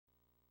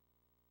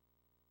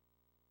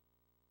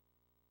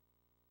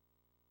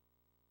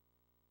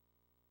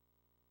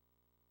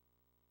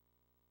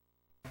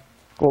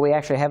Well, we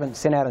actually haven't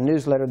sent out a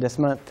newsletter this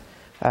month.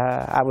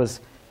 I was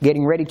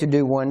getting ready to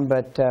do one,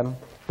 but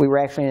we were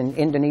actually in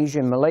Indonesia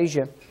and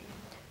Malaysia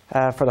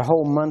for the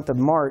whole month of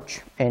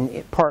March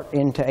and part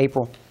into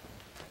April.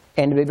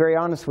 And to be very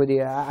honest with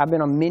you, I've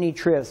been on many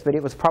trips, but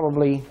it was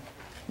probably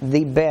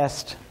the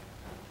best,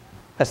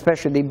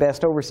 especially the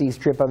best overseas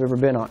trip I've ever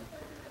been on.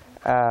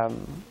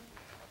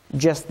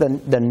 Just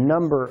the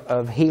number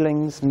of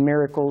healings,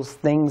 miracles,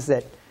 things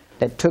that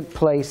took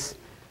place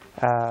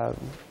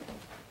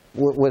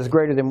was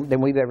greater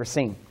than we've ever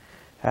seen.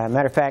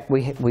 Matter of fact,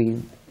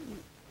 we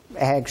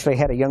actually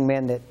had a young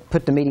man that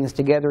put the meetings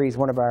together. He's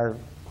one of our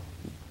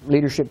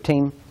leadership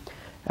team,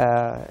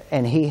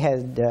 and he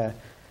had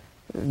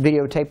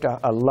videotaped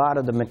a lot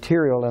of the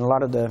material and a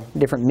lot of the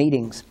different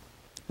meetings.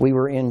 We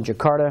were in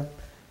Jakarta,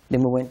 then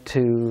we went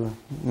to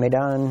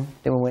Medan,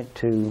 then we went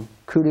to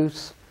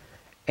Kudus,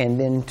 and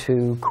then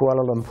to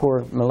Kuala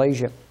Lumpur,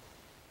 Malaysia.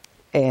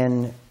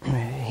 And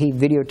he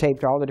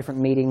videotaped all the different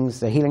meetings,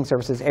 the healing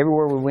services.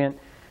 Everywhere we went,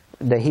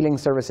 the healing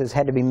services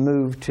had to be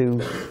moved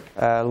to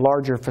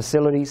larger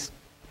facilities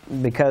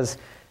because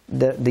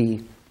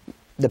the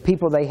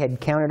people they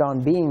had counted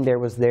on being there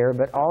was there,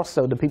 but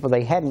also the people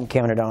they hadn't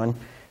counted on,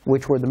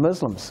 which were the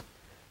Muslims,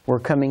 were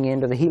coming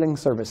into the healing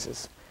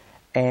services.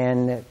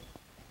 And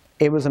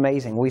it was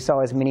amazing. We saw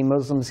as many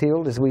Muslims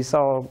healed as we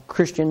saw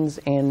Christians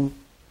and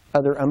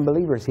other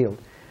unbelievers healed.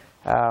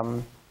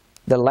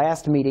 The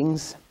last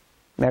meetings,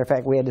 matter of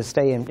fact, we had to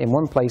stay in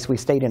one place. We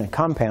stayed in a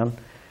compound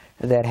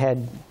that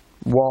had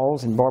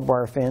walls and barbed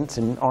wire fence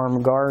and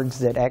armed guards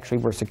that actually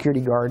were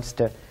security guards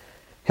to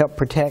help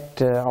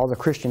protect all the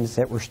Christians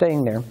that were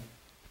staying there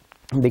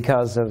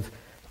because of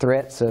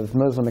threats of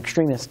Muslim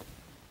extremists.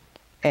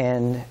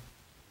 And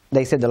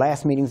they said the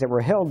last meetings that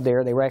were held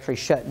there, they were actually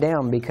shut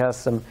down because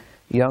some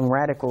young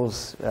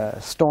radicals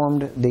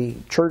stormed the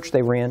church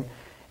they were in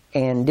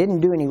and didn't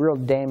do any real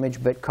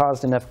damage, but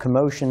caused enough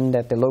commotion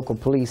that the local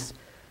police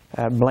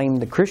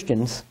blamed the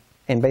Christians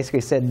and basically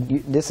said,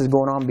 this is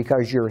going on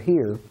because you're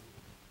here,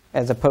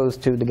 as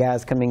opposed to the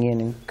guys coming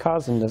in and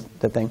causing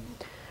the thing.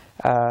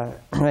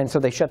 And so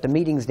they shut the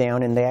meetings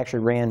down and they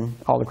actually ran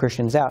all the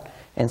Christians out.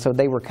 And so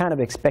they were kind of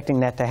expecting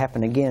that to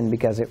happen again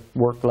because it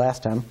worked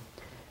last time.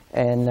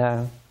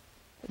 And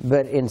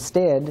but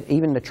instead,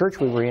 even the church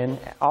we were in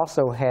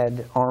also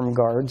had armed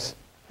guards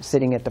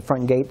sitting at the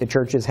front gate. The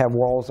churches have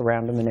walls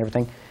around them and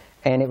everything.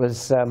 And it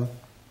was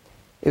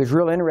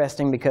real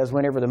interesting because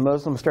whenever the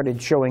Muslims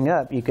started showing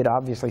up, you could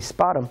obviously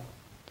spot them.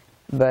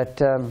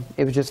 But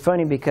it was just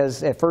funny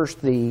because at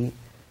first the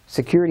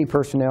security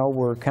personnel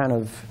were kind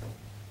of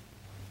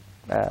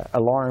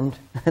alarmed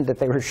that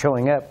they were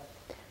showing up.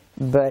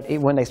 But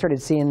when they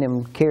started seeing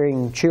them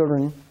carrying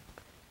children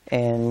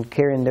and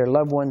carrying their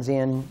loved ones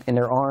in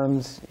their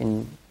arms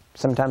and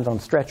sometimes on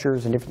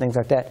stretchers and different things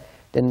like that,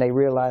 then they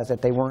realized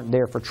that they weren't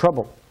there for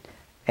trouble.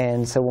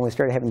 And so when we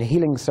started having the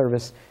healing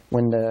service,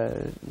 when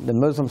the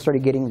Muslims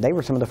started they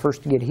were some of the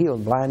first to get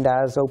healed, blind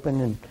eyes open,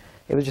 and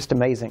it was just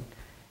amazing.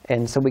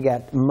 And so we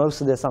got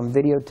most of this on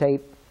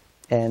videotape,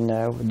 and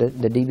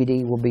the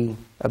DVD will be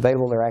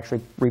available. They're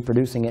actually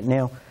reproducing it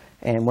now,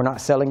 and we're not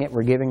selling it,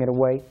 we're giving it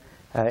away.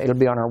 It'll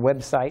be on our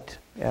website.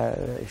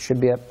 It should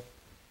be up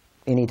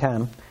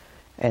anytime.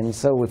 And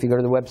so if you go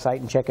to the website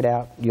and check it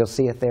out, you'll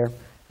see it there.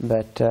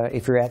 But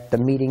if you're at the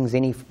meetings,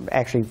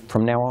 actually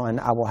from now on,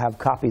 I will have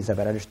copies of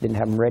it. I just didn't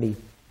have them ready.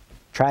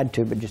 Tried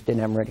to, but just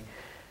didn't have them ready.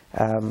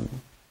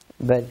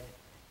 But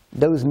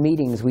those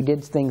meetings, we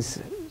did things.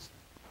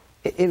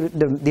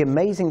 The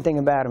amazing thing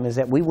about them is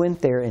that we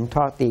went there and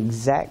taught the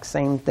exact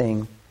same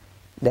thing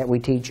that we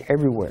teach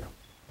everywhere.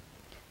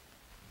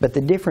 But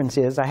the difference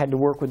is I had to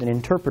work with an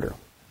interpreter.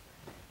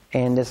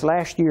 And this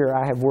last year,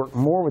 I have worked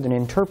more with an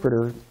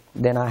interpreter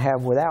than I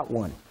have without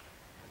one.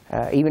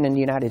 Even in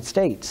the United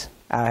States,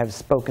 I have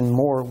spoken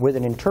more with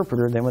an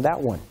interpreter than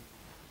without one.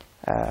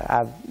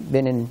 I've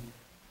been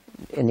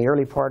in the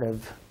early part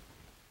of,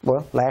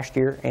 well, last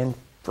year and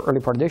for early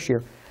part of this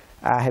year,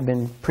 I have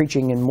been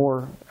preaching in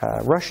more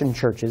Russian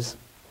churches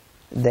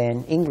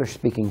than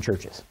English-speaking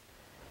churches.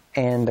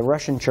 And the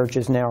Russian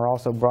churches now are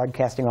also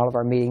broadcasting all of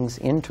our meetings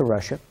into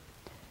Russia.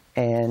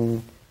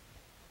 And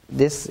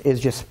this is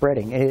just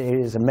spreading. It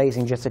is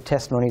amazing just the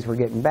testimonies we're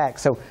getting back.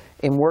 So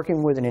in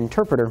working with an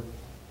interpreter,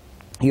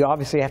 you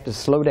obviously have to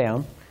slow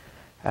down.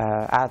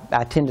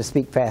 I tend to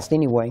speak fast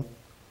anyway,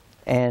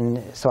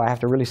 and so I have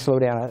to really slow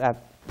down. I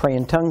pray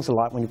in tongues a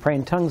lot. When you pray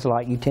in tongues a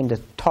lot, you tend to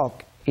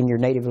talk in your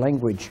native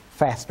language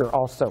faster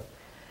also.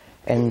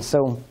 And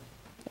so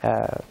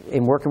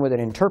in working with an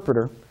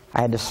interpreter,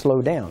 I had to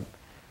slow down,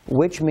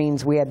 which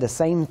means we had the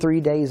same 3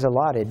 days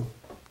allotted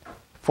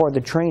for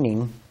the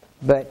training,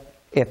 but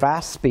if I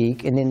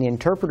speak and then the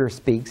interpreter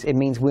speaks, it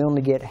means we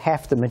only get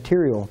half the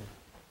material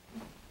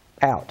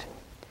out.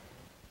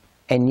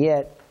 And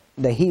yet,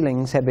 the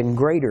healings have been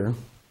greater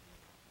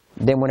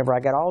than whenever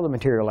I got all the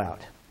material out.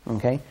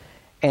 Okay?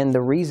 And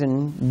the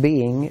reason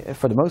being,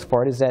 for the most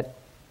part, is that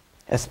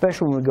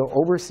especially when we go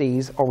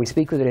overseas or we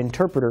speak with an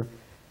interpreter,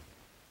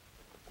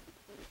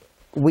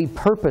 we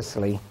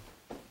purposely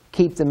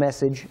keep the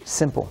message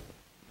simple.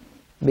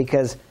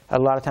 because a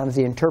lot of times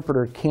the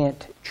interpreter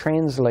can't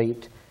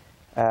translate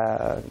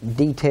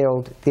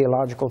detailed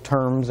theological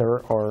terms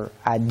or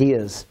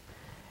ideas.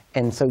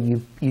 And so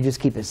you just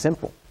keep it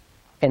simple.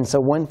 And so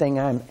one thing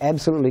I'm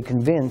absolutely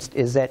convinced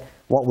is that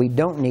what we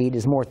don't need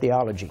is more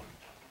theology.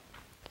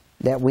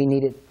 That we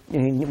need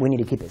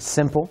to keep it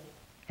simple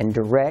and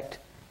direct.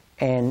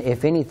 And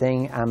if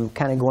anything, I'm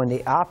kind of going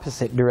the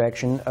opposite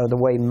direction of the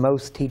way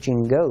most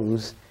teaching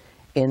goes,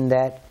 in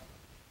that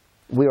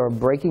we are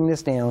breaking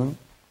this down.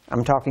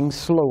 I'm talking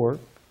slower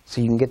so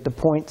you can get the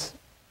points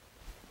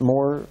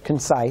more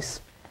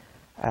concise.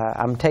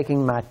 I'm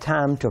taking my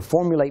time to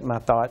formulate my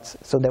thoughts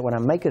so that when I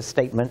make a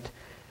statement,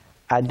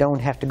 I don't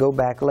have to go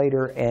back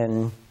later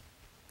and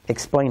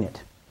explain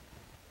it.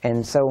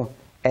 And so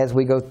as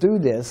we go through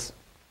this,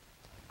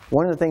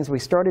 one of the things we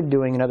started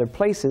doing in other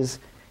places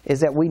is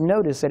that we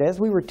noticed that as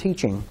we were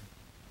teaching,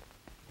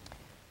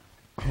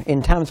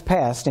 in times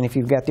past, and if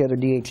you've got the other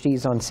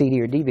DHTs on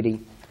CD or DVD,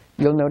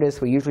 you'll notice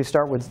we usually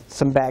start with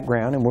some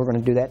background, and we're going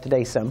to do that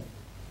today some.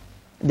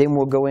 Then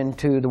we'll go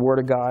into the Word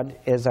of God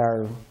as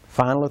our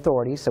final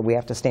authority, so we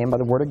have to stand by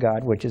the Word of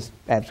God, which is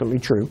absolutely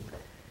true.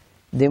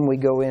 Then we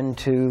go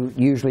into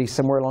usually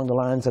somewhere along the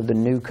lines of the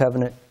New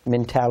Covenant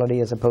mentality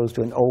as opposed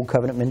to an Old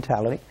Covenant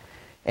mentality,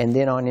 and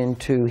then on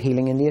into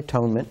healing and the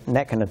atonement and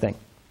that kind of thing.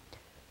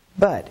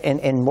 But,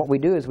 and what we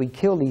do is we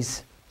kill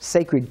these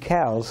sacred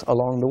cows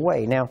along the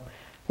way. Now,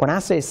 when I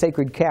say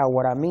sacred cow,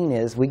 what I mean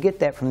is we get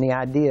that from the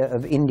idea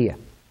of India.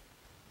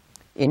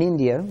 In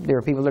India, there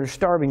are people that are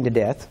starving to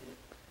death,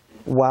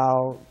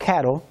 while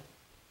cattle,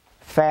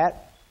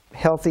 fat,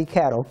 healthy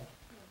cattle,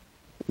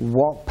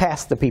 walk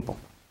past the people,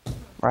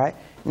 right?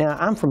 Now,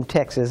 I'm from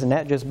Texas, and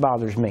that just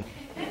bothers me,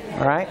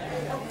 all right?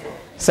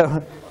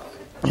 So,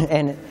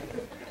 and,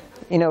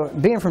 you know,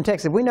 being from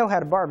Texas, we know how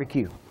to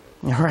barbecue,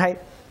 all right?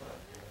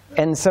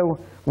 And so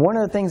one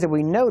of the things that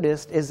we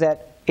noticed is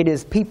that it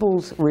is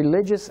people's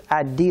religious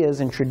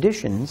ideas and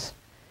traditions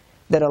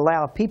that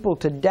allow people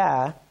to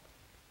die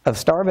of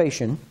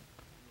starvation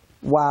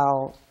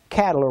while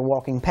cattle are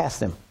walking past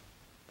them.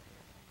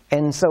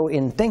 And so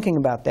in thinking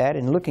about that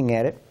and looking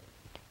at it,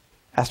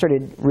 I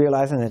started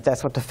realizing that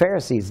that's what the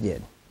Pharisees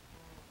did.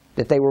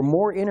 That they were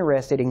more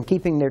interested in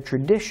keeping their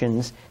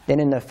traditions than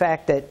in the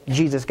fact that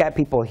Jesus got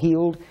people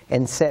healed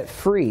and set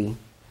free,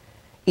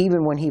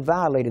 even when he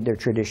violated their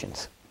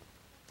traditions.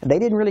 They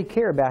didn't really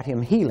care about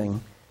him healing.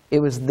 It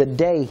was the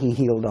day he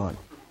healed on,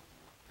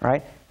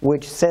 right?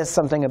 Which says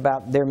something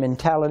about their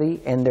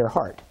mentality and their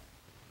heart.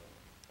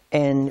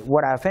 And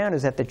what I found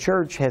is that the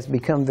church has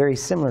become very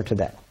similar to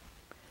that.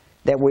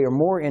 That we are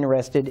more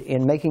interested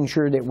in making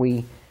sure that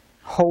we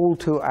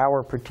hold to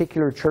our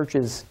particular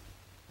church's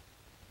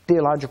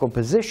theological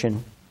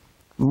position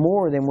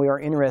more than we are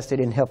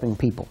interested in helping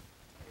people.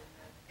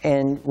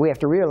 And we have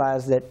to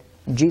realize that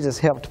Jesus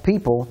helped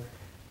people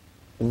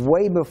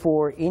way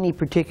before any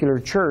particular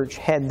church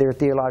had their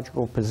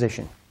theological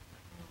position,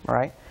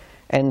 right?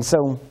 And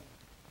so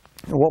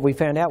what we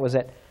found out was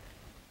that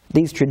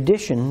these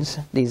traditions,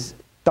 these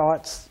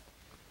thoughts,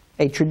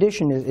 a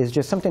tradition is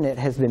just something that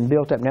has been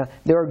built up. Now,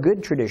 there are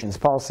good traditions.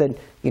 Paul said,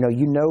 you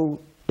know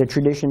the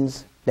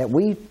traditions that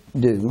we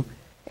do,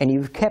 and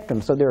you've kept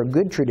them. So there are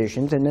good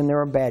traditions, and then there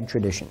are bad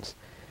traditions.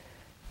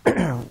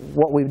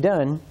 What we've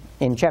done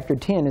in chapter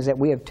 10 is that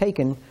we have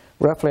taken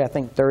roughly, I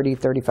think, 30,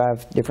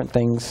 35 different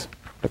things.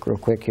 Look real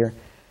quick here.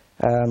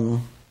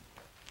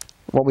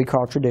 What we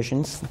call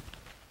traditions.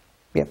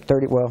 Yep,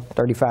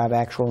 35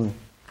 actual, and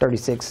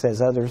 36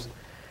 says others.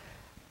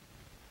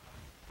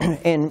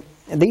 And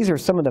these are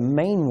some of the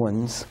main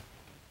ones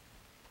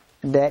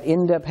that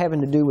end up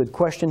having to do with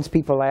questions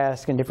people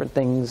ask and different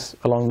things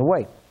along the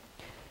way.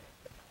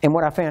 And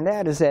what I found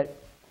out is that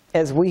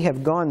as we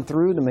have gone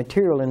through the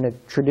material in the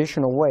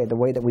traditional way, the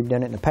way that we've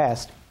done it in the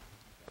past,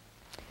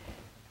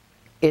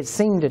 it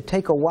seemed to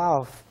take a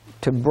while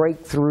to break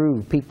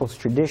through people's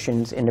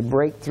traditions and to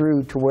break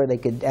through to where they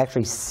could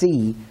actually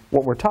see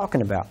what we're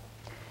talking about.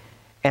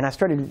 And I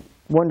started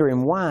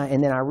wondering why,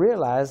 and then I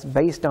realized,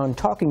 based on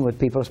talking with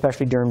people,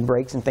 especially during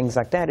breaks and things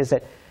like that, is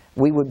that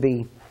we would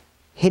be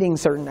hitting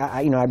certain,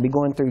 I'd be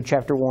going through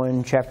chapter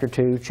 1, chapter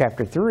 2,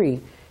 chapter 3,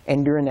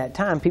 and during that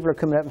time, people are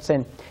coming up and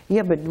saying,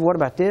 yeah, but what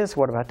about this,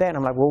 what about that? And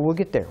I'm like, well, we'll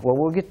get there. Well,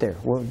 we'll get there.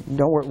 Well,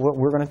 don't worry,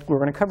 we're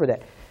going to cover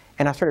that.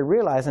 And I started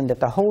realizing that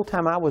the whole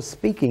time I was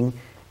speaking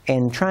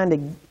and trying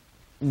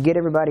to get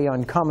everybody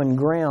on common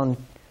ground,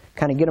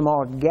 kind of get them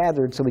all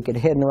gathered so we could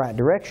head in the right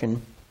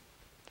direction,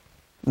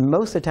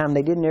 most of the time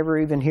they didn't ever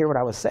even hear what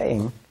I was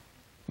saying,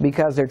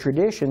 because their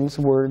traditions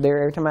were there.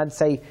 Every time I'd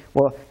say,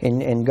 well,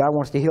 and God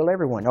wants to heal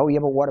everyone. Oh, yeah,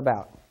 but what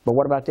about? But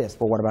what about this?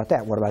 But what about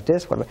that? What about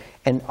this? What about?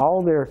 And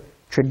all their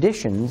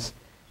traditions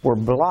were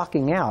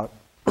blocking out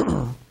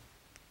the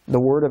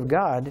Word of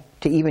God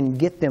to even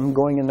get them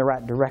going in the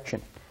right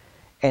direction.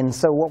 And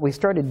so what we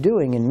started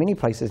doing in many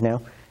places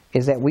now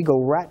is that we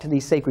go right to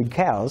these sacred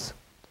cows,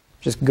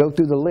 just go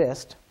through the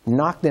list,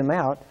 knock them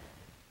out,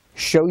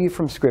 show you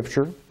from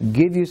Scripture,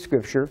 give you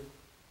Scripture,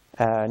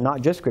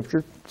 not just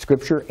Scripture,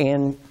 Scripture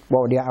and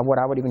what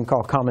I would even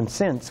call common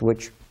sense,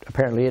 which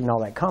apparently isn't all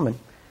that common.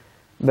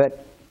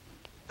 But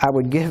I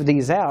would give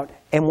these out,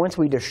 and once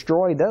we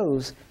destroy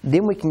those,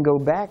 then we can go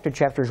back to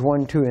chapters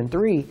 1, 2, and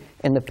 3,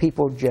 and the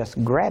people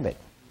just grab it,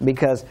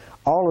 because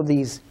all of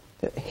these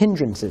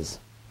hindrances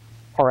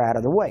are out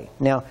of the way.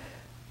 Now,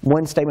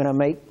 one statement I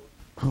make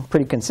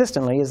pretty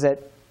consistently is that,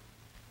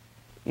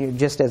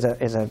 just as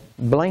a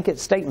blanket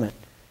statement,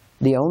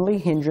 the only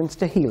hindrance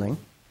to healing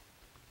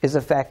is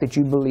the fact that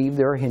you believe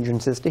there are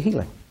hindrances to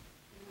healing.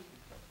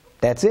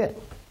 That's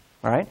it.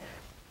 All right?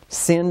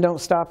 Sin don't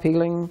stop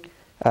healing.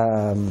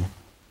 The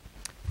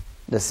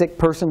sick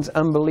person's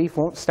unbelief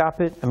won't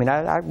stop it. I mean,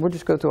 we'll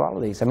just go through all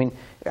of these. I mean,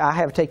 I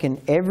have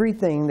taken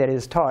everything that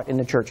is taught in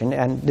the church,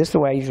 and this is the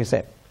way I usually say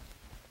it.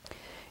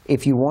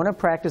 If you want to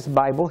practice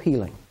Bible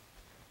healing,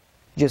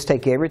 just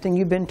take everything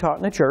you've been taught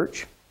in the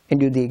church and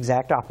do the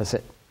exact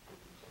opposite.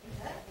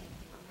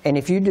 And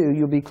if you do,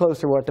 you'll be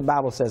closer to what the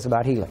Bible says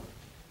about healing.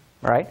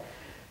 All right?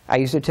 I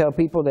used to tell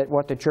people that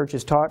what the church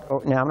is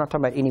taught, now I'm not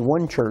talking about any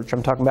one church,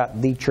 I'm talking about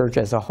the church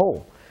as a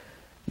whole,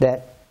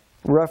 that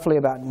roughly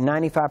about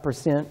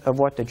 95% of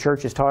what the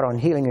church is taught on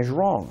healing is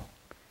wrong.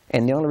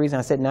 And the only reason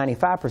I said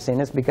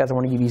 95% is because I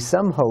want to give you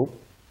some hope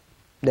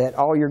that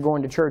all your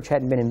going to church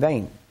hadn't been in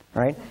vain.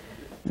 Right?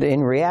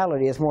 In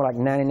reality, it's more like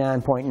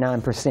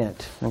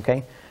 99.9%.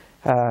 Okay?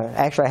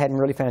 Actually, I hadn't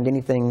really found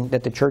anything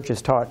that the church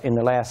has taught in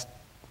the last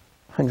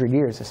 100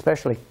 years,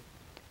 especially,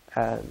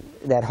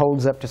 that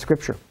holds up to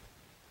Scripture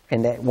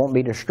and that won't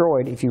be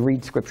destroyed if you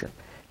read Scripture.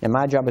 Now,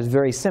 my job is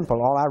very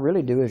simple. All I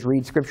really do is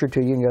read Scripture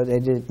to you and go,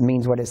 it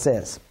means what it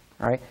says,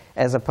 all right?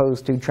 As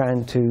opposed to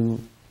trying to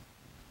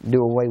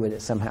do away with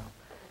it somehow.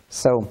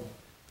 So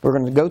we're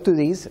going to go through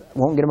these.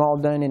 Won't get them all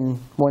done in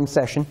one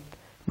session,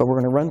 but we're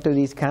going to run through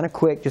these kind of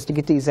quick just to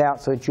get these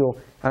out so that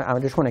I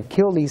just want to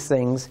kill these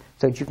things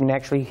so that you can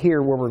actually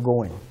hear where we're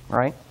going, all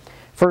right?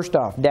 First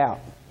off, doubt.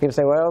 People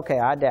say, well, okay,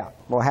 I doubt.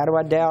 Well, how do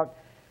I doubt?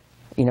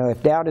 You know,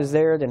 if doubt is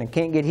there, then it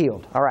can't get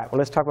healed. All right, well,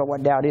 let's talk about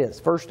what doubt is.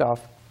 First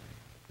off,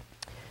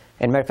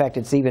 and matter of fact,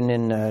 it's even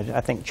in,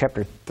 I think,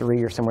 chapter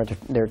 3 or somewhere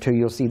there too.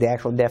 You'll see the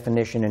actual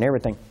definition and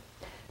everything.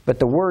 But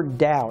the word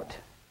doubt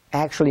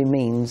actually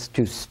means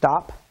to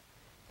stop,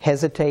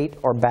 hesitate,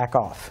 or back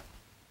off.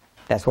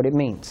 That's what it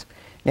means.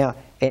 Now,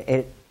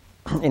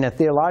 in a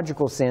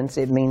theological sense,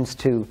 it means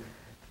to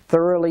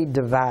thoroughly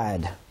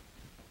divide.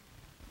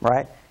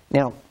 Right?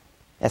 Now,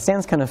 that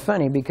sounds kind of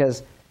funny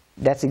because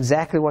that's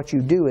exactly what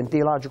you do in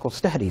theological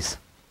studies,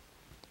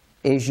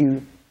 is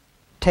you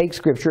take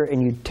Scripture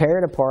and you tear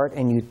it apart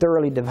and you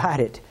thoroughly divide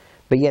it,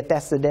 but yet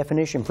that's the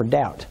definition for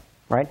doubt,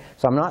 right?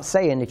 So I'm not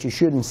saying that you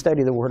shouldn't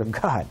study the Word of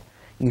God.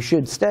 You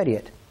should study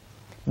it,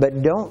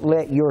 but don't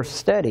let your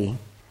study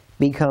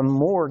become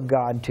more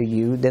God to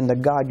you than the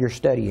God you're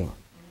studying,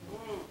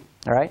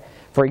 all right?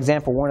 For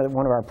example, one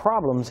of our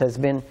problems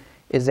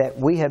is that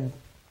we have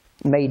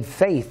made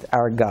faith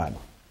our God,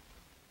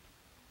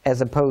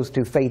 as opposed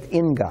to faith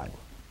in God.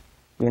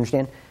 You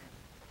understand?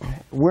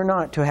 We're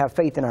not to have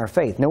faith in our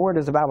faith. Nowhere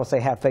does the Bible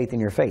say have faith in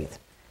your faith.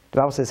 The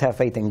Bible says have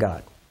faith in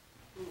God.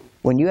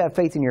 When you have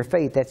faith in your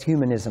faith, that's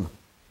humanism.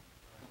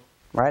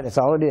 Right? That's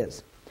all it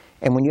is.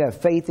 And when you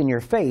have faith in your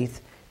faith,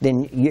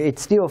 then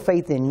it's still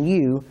faith in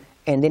you,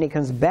 and then it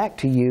comes back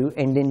to you,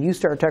 and then you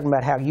start talking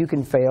about how you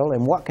can fail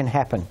and what can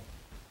happen.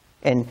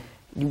 And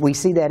we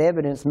see that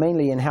evidence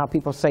mainly in how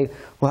people say,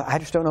 well, I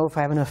just don't know if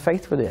I have enough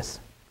faith for this.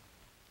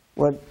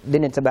 Well,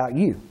 then it's about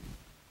you.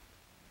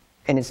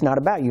 And it's not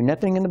about you.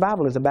 Nothing in the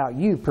Bible is about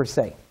you per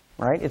se,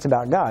 right? It's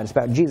about God. It's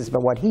about Jesus,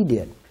 about what He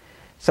did.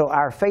 So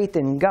our faith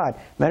in God.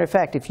 Matter of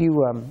fact, if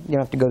you don't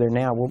have to go there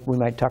now. We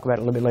might talk about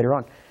it a little bit later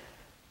on.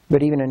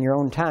 But even in your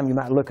own time, you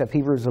might look up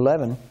Hebrews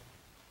 11,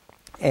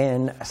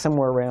 and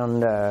somewhere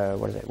around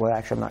what is it? Well,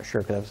 actually, I'm not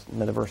sure because that was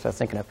another verse I was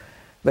thinking of.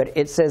 But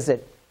it says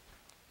that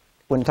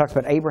when it talks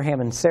about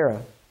Abraham and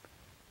Sarah,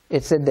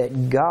 it said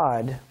that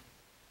God.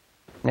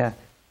 Now,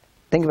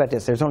 think about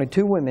this. There's only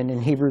two women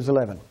in Hebrews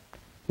 11.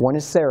 One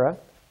is Sarah,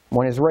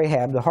 one is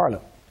Rahab the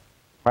harlot,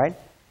 right?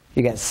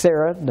 You got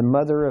Sarah, the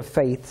mother of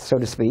faith, so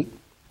to speak,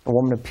 a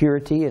woman of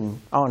purity and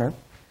honor,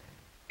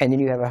 and then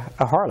you have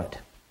a harlot.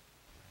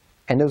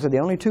 And those are the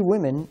only two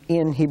women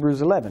in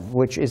Hebrews 11,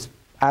 which is,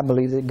 I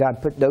believe that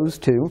God put those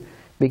two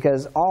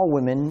because all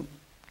women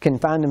can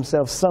find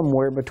themselves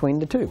somewhere between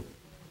the two.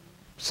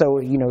 So,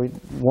 you know,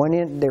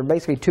 they're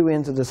basically two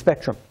ends of the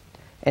spectrum.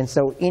 And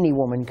so any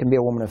woman can be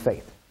a woman of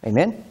faith.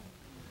 Amen?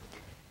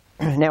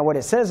 Now, what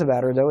it says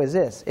about her, though, is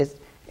this.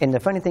 And the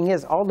funny thing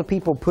is, all the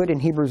people put in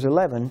Hebrews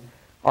 11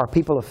 are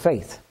people of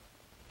faith.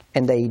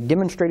 And they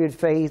demonstrated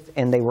faith,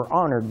 and they were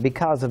honored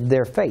because of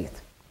their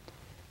faith.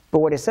 But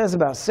what it says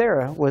about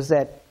Sarah was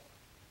that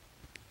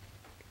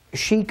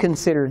she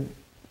considered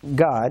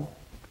God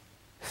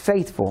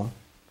faithful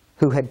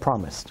who had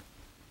promised.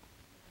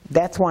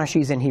 That's why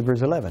she's in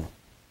Hebrews 11.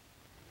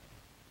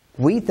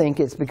 We think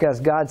it's because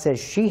God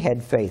says she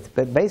had faith,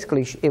 but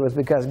basically it was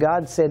because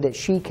God said that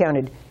she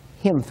counted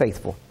Him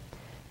faithful.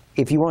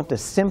 If you want the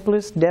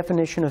simplest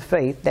definition of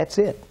faith, that's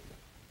it.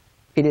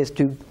 It is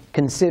to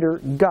consider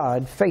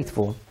God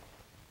faithful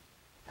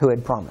who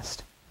had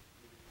promised.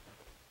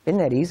 Isn't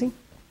that easy?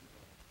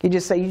 You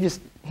just say,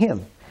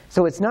 Him.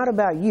 So it's not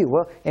about you.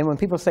 Well, and when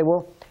people say,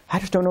 well, I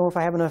just don't know if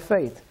I have enough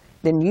faith,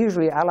 then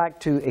usually I like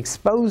to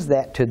expose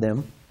that to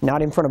them,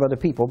 not in front of other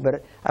people,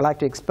 but I like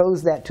to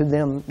expose that to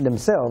them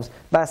themselves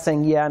by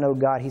saying, yeah, I know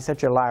God, He's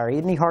such a liar.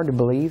 Isn't He hard to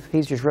believe?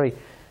 He's just really,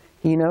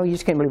 you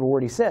just can't believe a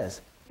word He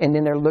says. And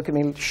then they're looking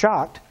at me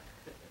shocked,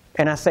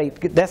 and I say,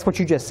 that's what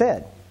you just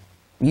said.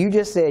 You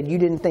just said you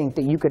didn't think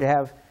that you could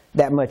have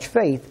that much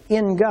faith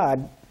in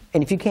God,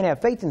 and if you can't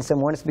have faith in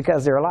someone, it's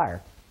because they're a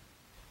liar.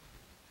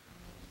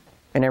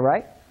 Isn't that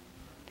right?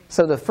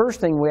 So the first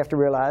thing we have to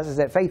realize is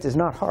that faith is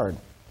not hard.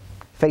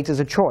 Faith is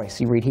a choice.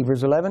 You read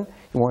Hebrews 11.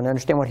 You want to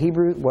understand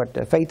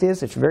what faith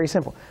is? It's very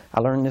simple. I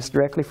learned this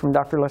directly from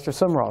Dr. Lester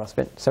Sumrall. I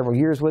spent several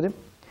years with him.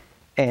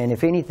 And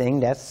if anything,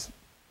 that's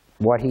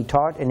what he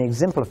taught and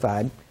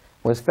exemplified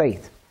was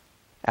faith.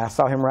 I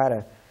saw him write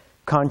a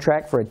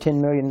contract for a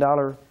 $10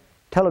 million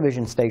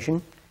television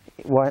station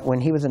when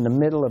he was in the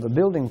middle of a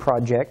building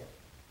project,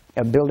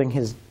 building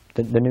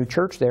the new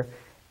church there.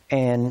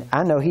 And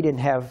I know he didn't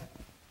have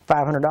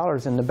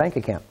 $500 in the bank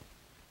account.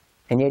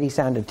 And yet he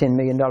signed a $10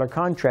 million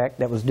contract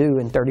that was due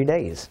in 30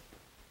 days.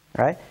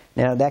 Right?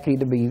 Now, that could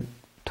either be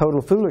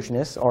total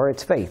foolishness or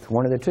it's faith,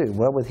 one of the two.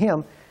 Well, with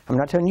him, I'm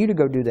not telling you to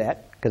go do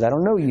that because I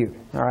don't know you.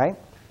 All right?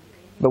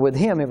 But with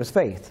him, it was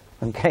faith.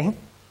 Okay?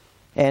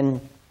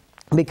 And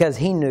because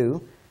he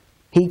knew,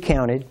 he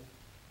counted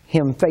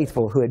him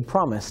faithful who had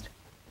promised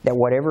that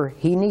whatever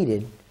he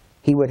needed,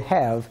 he would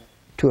have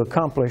to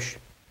accomplish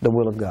the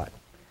will of God.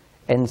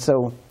 And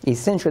so,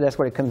 essentially, that's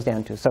what it comes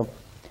down to. So,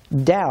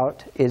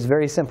 doubt is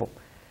very simple.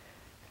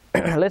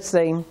 Let's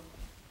say,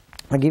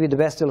 I'll give you the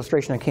best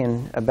illustration I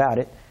can about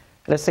it.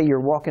 Let's say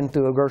you're walking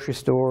through a grocery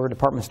store,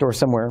 department store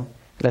somewhere.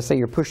 Let's say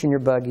you're pushing your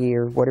buggy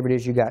or whatever it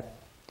is you got.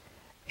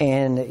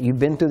 And you've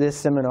been through this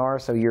seminar,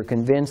 so you're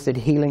convinced that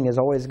healing is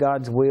always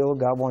God's will.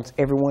 God wants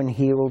everyone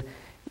healed.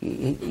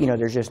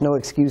 There's just no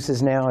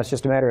excuses now. It's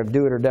just a matter of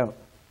do it or don't.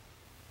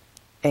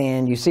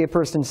 And you see a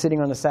person sitting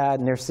on the side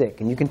and they're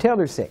sick. And you can tell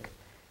they're sick.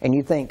 And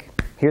you think,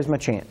 here's my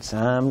chance.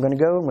 I'm going to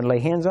go. I'm going to lay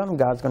hands on them.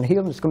 God's going to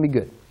heal them. It's going to be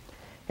good.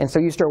 And so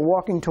you start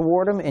walking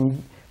toward them.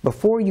 And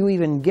before you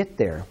even get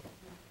there,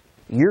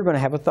 you're going to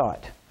have a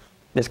thought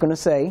that's going to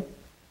say,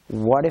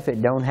 what if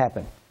it don't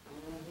happen?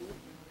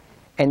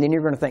 And then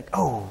you're going to think,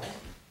 oh,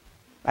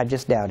 I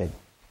just doubted.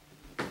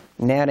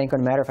 Now it ain't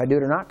going to matter if I do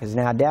it or not because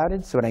now I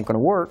doubted, so it ain't going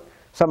to work.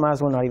 So I might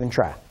as well not even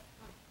try.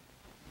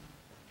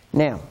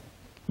 Now,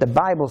 the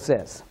Bible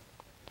says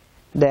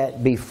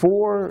that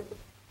before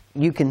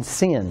you can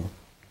sin,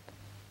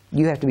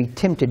 you have to be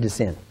tempted to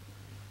sin.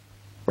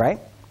 Right?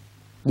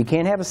 You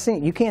can't have a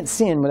sin. You can't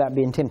sin without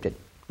being tempted.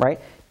 Right?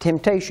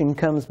 Temptation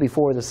comes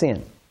before the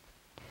sin.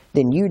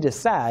 Then you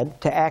decide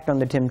to act on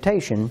the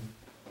temptation,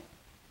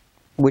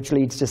 which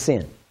leads to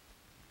sin.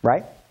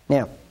 Right?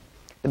 Now,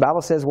 the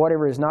Bible says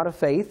whatever is not of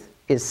faith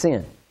is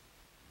sin.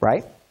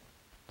 Right?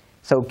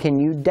 So can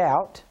you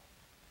doubt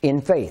in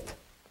faith?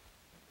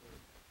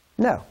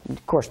 No,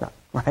 of course not.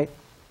 Right?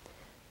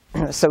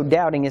 So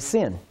doubting is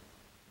sin.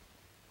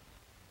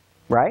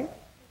 Right?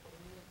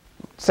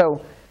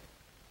 So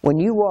when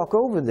you walk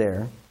over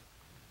there,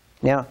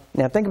 now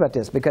think about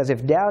this, because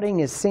if doubting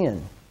is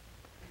sin,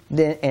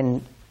 then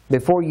and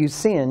before you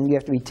sin, you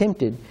have to be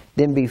tempted.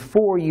 Then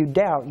before you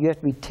doubt, you have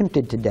to be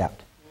tempted to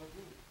doubt.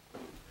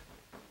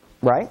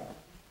 Right?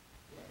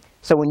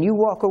 So when you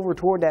walk over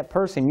toward that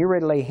person, you're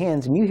ready to lay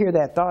hands, and you hear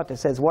that thought that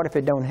says, what if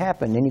it don't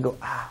happen? Then you go,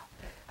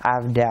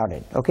 I've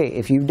doubted. Okay,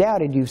 if you've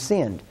doubted, you've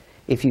sinned.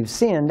 If you've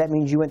sinned, that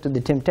means you went through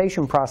the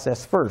temptation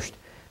process first.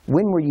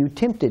 When were you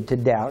tempted to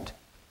doubt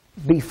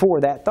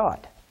before that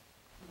thought?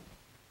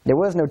 There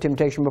was no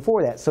temptation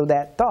before that. So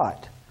that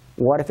thought,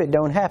 what if it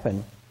don't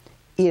happen,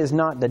 is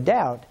not the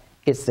doubt,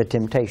 it's the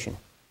temptation.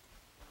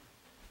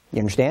 You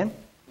understand?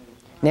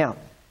 Now,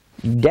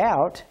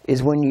 doubt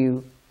is when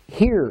you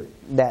hear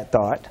that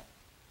thought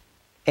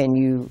and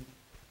you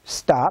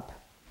stop,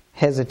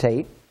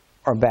 hesitate,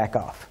 or back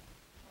off.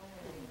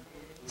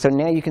 So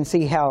now you can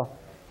see how,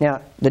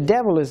 now the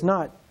devil is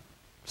not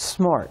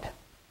smart,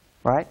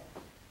 right?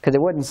 Because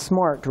it wasn't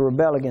smart to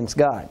rebel against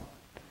God.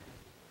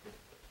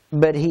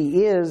 But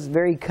he is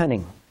very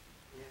cunning.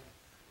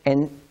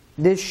 And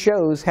this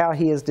shows how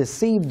he has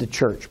deceived the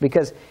church,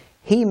 because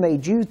he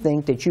made you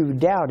think that you've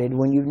doubted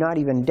when you've not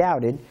even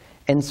doubted.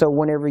 And so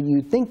whenever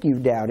you think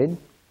you've doubted,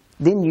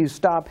 then you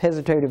stop,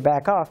 hesitate, or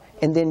back off,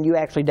 and then you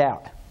actually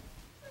doubt.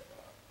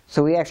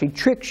 So he actually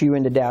tricks you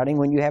into doubting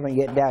when you haven't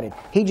yet doubted.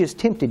 He just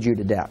tempted you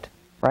to doubt,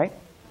 right?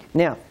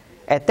 Now,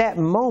 at that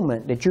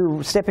moment that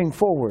you're stepping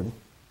forward,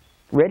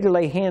 ready to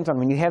lay hands on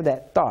when you have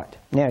that thought.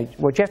 Now,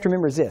 what you have to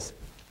remember is this.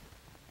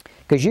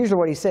 Because usually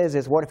what he says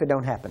is, what if it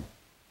don't happen?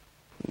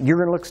 You're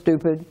going to look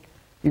stupid.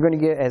 You're going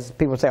to get, as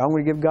people say, I'm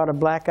going to give God a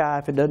black eye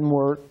if it doesn't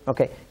work.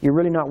 Okay, you're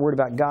really not worried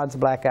about God's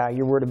black eye.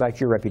 You're worried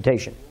about your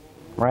reputation,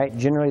 right?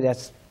 Generally,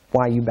 that's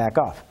why you back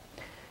off.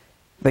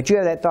 But you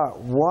have that thought,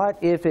 what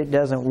if it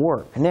doesn't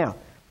work? Now,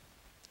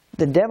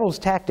 the devil's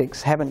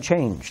tactics haven't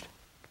changed.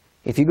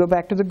 If you go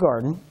back to the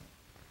garden,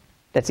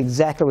 that's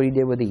exactly what he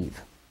did with Eve.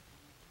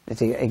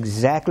 It's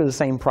exactly the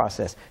same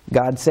process.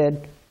 God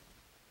said,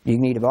 You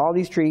can eat of all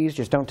these trees,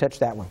 just don't touch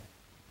that one.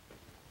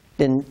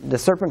 Then the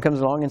serpent comes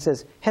along and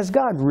says, has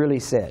God really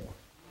said?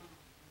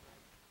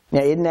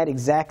 Now, isn't that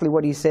exactly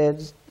what he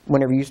says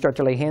whenever you start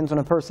to lay hands on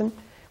a person?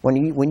 When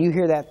you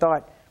hear that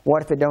thought,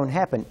 what if it don't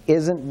happen?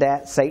 Isn't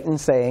that Satan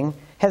saying,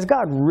 has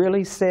God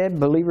really said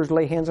believers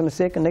lay hands on the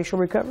sick and they shall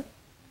recover?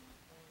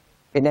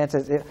 And that's,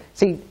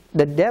 see,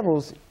 the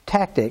devil's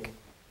tactic,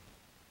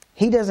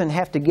 he doesn't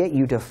have to get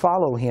you to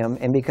follow him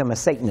and become a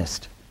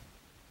Satanist,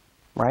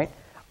 right?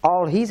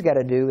 All he's got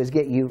to do is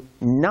get you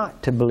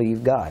not to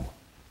believe God.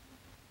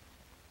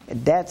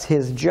 That's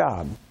his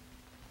job,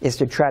 is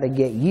to try to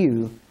get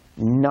you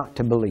not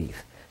to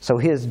believe. So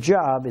his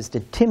job is to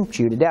tempt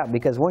you to doubt,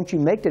 because once you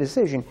make the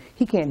decision,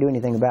 he can't do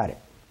anything about it.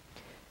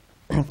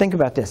 Think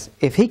about this.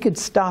 If he could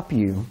stop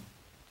you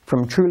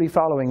from truly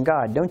following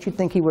God, don't you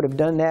think he would have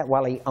done that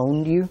while he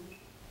owned you?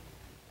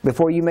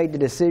 Before you made the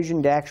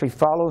decision to actually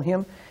follow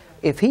him?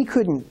 If he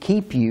couldn't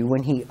keep you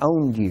when he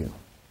owned you,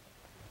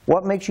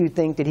 what makes you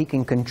think that he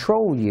can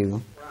control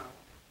you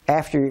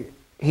after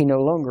he no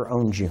longer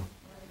owns you?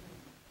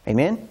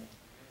 Amen?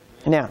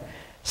 Now,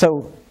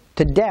 so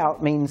to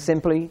doubt means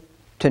simply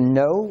to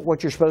know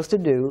what you're supposed to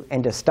do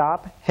and to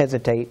stop,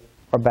 hesitate,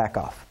 or back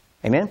off.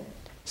 Amen?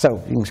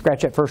 So you can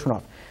scratch that first one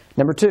off.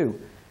 Number 2,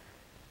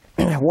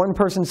 one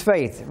person's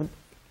faith.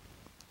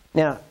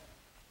 Now,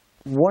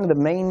 one of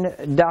the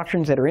main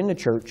doctrines that are in the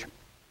church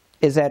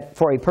is that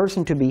for a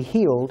person to be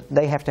healed,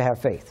 they have to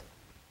have faith.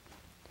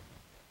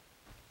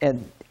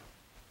 And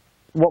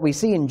what we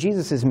see in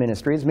Jesus'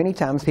 ministry is many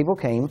times people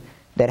came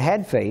that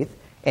had faith,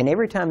 and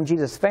every time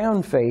Jesus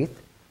found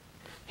faith,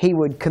 he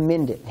would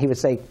commend it. He would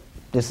say,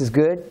 this is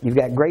good, you've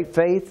got great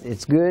faith,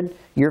 it's good,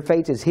 your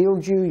faith has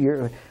healed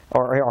you,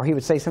 or he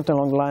would say something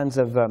along the lines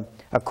of,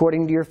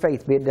 according to your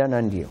faith, be it done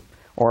unto you.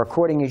 Or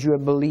according as you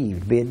have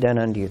believed, be it done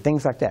unto you.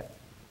 Things like that.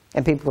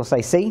 And people will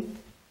say, see,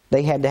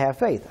 they had to have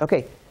faith.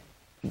 Okay,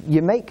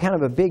 you make kind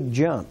of a big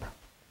jump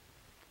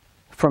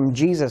from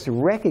Jesus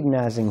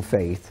recognizing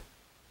faith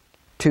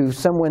to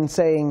someone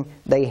saying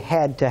they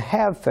had to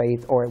have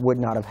faith or it would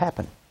not have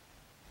happened.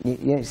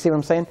 You see what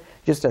I'm saying?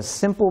 Just a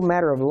simple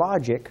matter of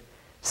logic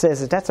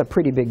says that that's a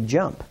pretty big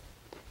jump.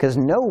 Because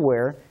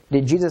nowhere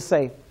did Jesus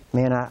say,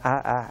 man,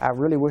 I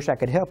really wish I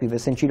could help you, but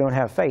since you don't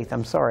have faith,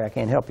 I'm sorry, I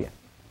can't help you.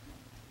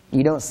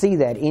 You don't see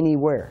that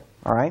anywhere,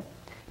 all right?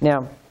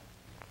 Now,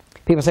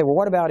 people say, well,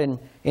 what about in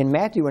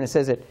Matthew when it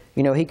says that,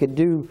 you know, he could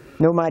do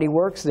no mighty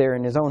works there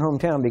in his own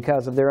hometown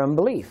because of their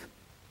unbelief?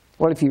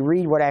 Well, if you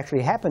read what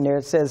actually happened there,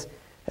 it says,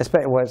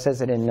 well, it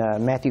says it in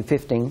Matthew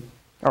 15,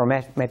 or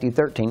Matthew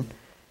 13,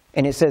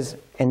 and it says,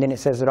 and then it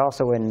says it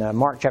also in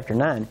Mark chapter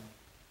 9,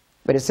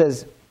 but it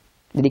says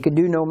that he could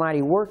do no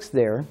mighty works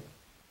there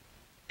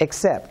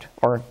except,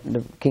 or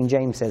the King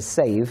James says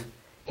save,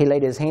 he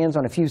laid his hands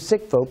on a few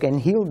sick folk and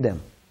healed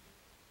them.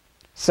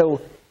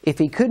 So if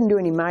he couldn't do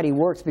any mighty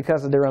works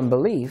because of their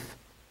unbelief,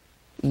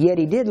 yet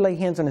he did lay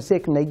hands on the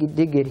sick and they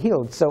did get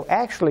healed. So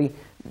actually,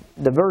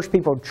 the verse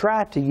people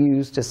try to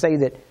use to say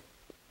that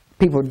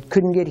people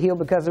couldn't get healed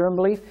because of their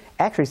unbelief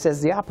actually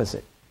says the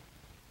opposite.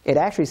 It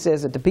actually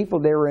says that the people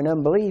there were in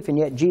unbelief, and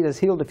yet Jesus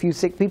healed a few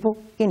sick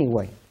people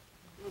anyway.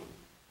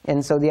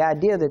 And so the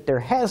idea that there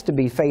has to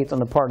be faith on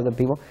the part of the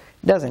people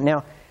doesn't.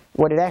 Now,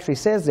 what it actually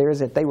says there is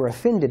that they were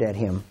offended at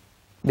him,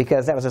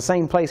 because that was the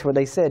same place where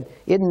they said,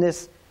 isn't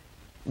this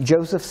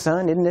Joseph's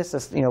son? Isn't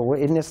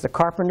this the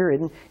carpenter?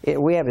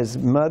 We have his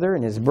mother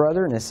and his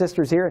brother and his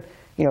sisters here.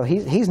 You know,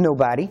 he's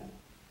nobody.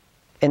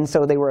 And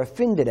so they were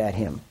offended at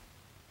him.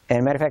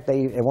 And matter of fact,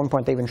 at one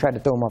point they even tried to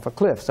throw him off a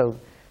cliff. So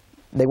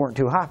they weren't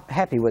too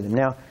happy with him.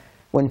 Now,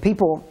 when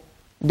people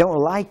don't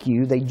like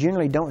you, they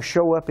generally don't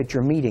show up at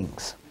your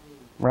meetings,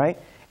 right?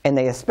 And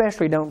they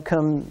especially don't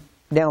come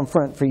down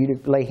front for you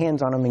to lay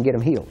hands on them and get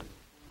them healed,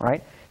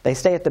 right? They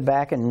stay at the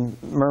back and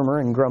murmur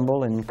and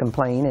grumble and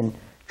complain and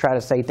try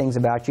to say things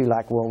about you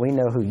like, well, we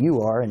know who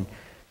you are, and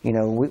you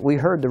know, we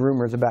heard the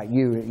rumors about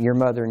you, your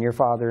mother and your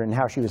father, and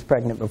how she was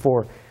pregnant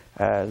before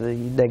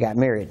they got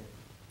married.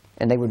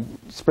 And they would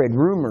spread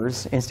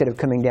rumors instead of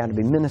coming down to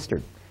be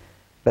ministered.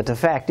 But the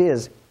fact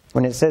is,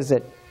 when it says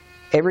that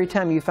every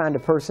time you find a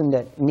person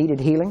that needed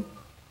healing,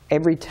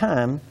 every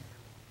time,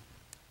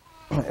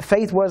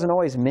 faith wasn't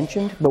always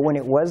mentioned, but when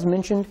it was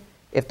mentioned,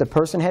 if the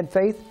person had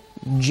faith,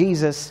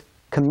 Jesus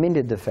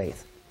commended the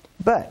faith.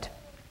 But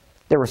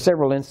there were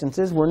several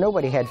instances where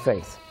nobody had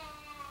faith,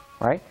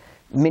 right?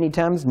 Many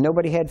times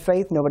nobody had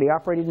faith, nobody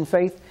operated in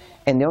faith,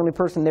 and the only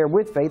person there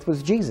with faith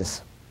was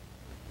Jesus.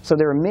 So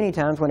there were many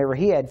times whenever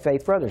he had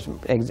faith for others.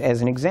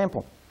 As an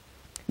example,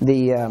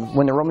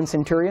 when the Roman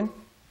centurion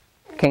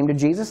came to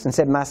Jesus and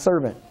said, my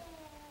servant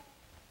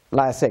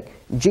lies sick,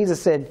 Jesus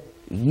said,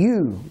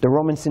 you, the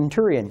Roman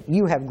centurion,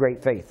 you have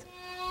great faith.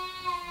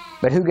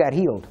 But who got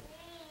healed?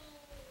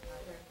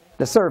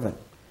 The servant.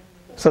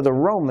 So the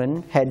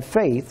Roman had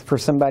faith for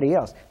somebody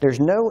else. There's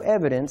no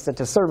evidence that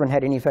the servant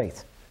had any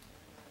faith.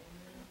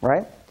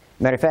 Right?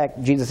 Matter of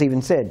fact, Jesus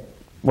even said,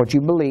 what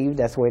you believe,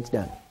 that's the way it's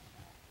done.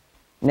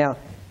 Now,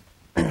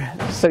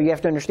 so you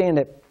have to understand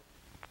that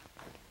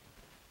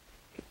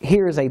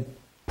here is a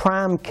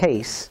prime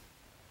case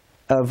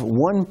of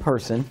one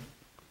person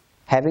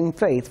having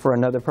faith for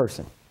another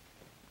person.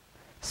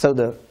 So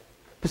the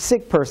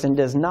sick person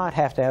does not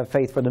have to have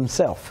faith for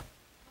themselves.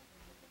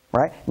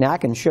 Right? Now I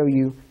can show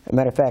you, as a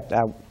matter of fact,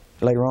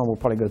 later on we'll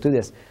probably go through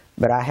this,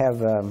 but I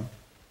have,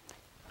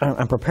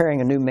 I'm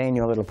preparing a new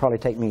manual. It'll probably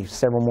take me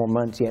several more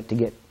months yet to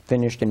get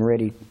finished and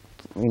ready,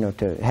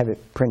 to have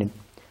it printed.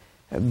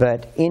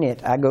 But in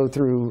it, I go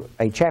through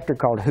a chapter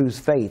called Whose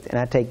Faith, and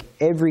I take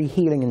every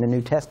healing in the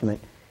New Testament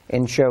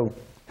and show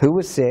who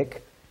was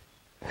sick,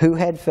 who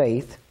had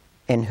faith,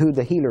 and who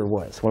the healer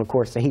was. Well, of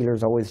course, the healer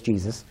is always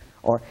Jesus,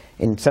 or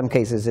in some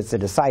cases it's the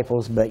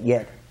disciples, but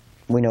yet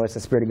we know it's the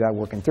Spirit of God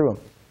working through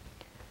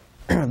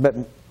them. But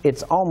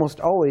it's almost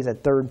always a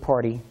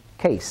third-party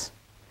case.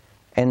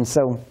 And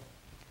so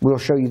we'll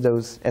show you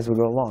those as we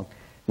go along.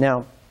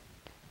 Now,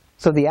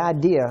 so the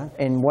idea,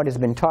 and what has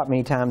been taught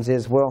many times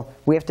is, well,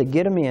 we have to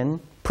get them in,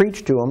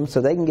 preach to them so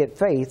they can get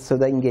faith, so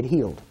they can get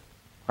healed.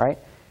 Right?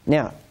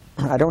 Now,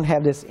 I don't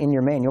have this in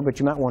your manual, but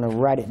you might want to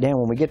write it down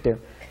when we get there.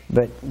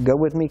 But go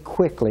with me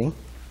quickly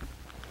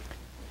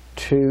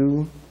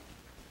to,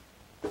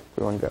 where do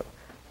we want to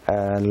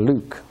go?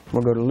 Luke.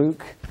 We'll go to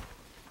Luke.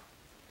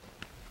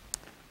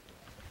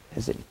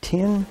 Is it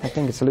 10? I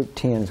think it's Luke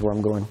 10 is where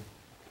I'm going.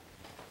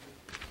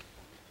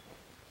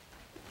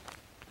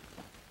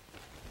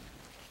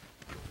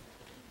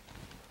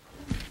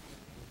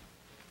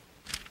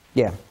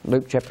 Yeah,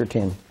 Luke chapter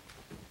 10.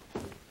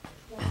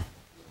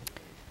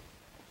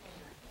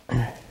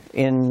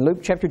 In Luke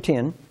chapter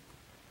 10,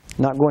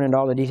 not going into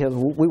all the details,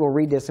 we will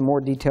read this in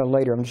more detail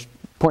later. I'm just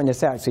pointing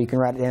this out so you can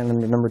write it down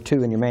under number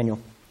 2 in your manual.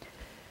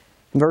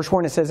 In verse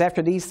 1 it says,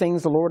 "After these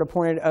things the Lord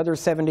appointed other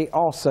 70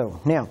 also."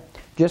 Now,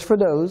 just for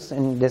those,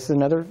 and this is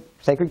another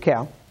sacred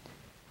cow,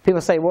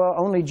 people say, well,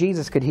 only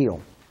Jesus could heal.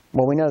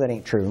 Well, we know that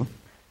ain't true.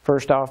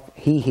 First off,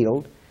 he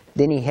healed.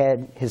 Then he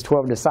had his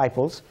 12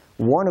 disciples,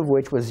 one of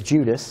which was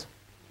Judas,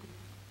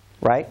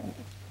 right?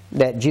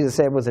 That Jesus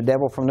said was a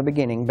devil from the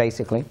beginning,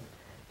 basically.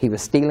 He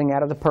was stealing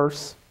out of the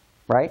purse,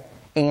 right?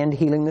 And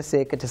healing the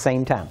sick at the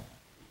same time.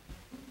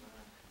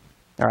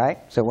 All right?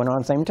 So it went on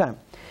at the same time.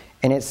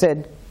 And it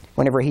said,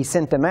 whenever he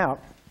sent them out,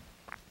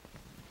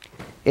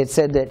 it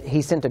said that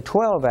he sent the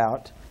 12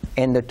 out,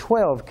 and the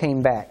 12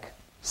 came back,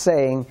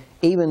 saying,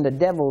 even the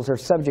devils are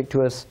subject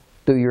to us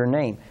through your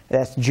name.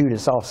 That's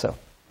Judas also.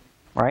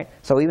 Right?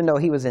 So even though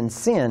he was in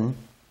sin,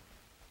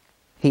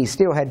 he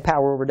still had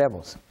power over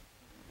devils.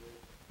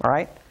 All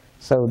right?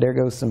 So there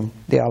goes some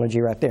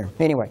theology right there.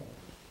 Anyway,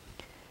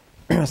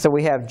 so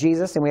we have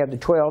Jesus and we have the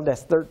 12.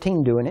 That's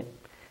 13 doing it.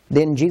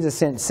 Then Jesus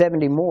sent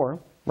 70 more,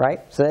 right?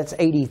 So that's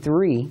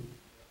 83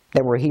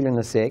 that were healing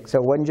the sick. So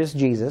it wasn't just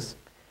Jesus.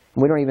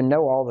 We don't even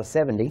know all the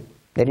 70.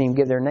 They didn't even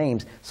give their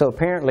names. So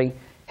apparently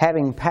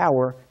having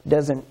power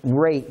doesn't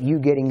rate you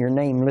getting your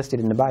name listed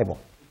in the Bible.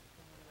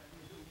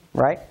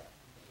 Right?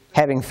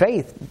 Having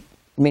faith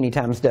many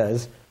times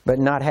does, but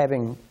not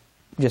having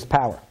just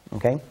power.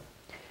 Okay?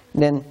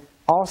 And then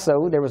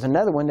also there was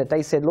another one that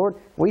they said, Lord,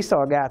 we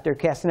saw a guy out there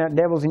casting out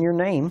devils in your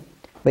name,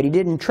 but he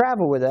didn't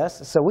travel with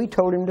us, so we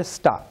told him to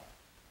stop.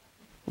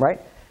 Right?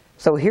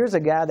 So here's a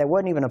guy that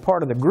wasn't even a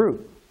part of the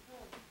group,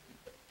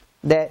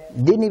 that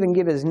didn't even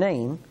give his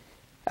name.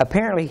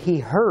 Apparently he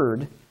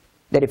heard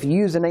that if you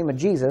use the name of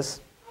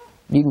Jesus,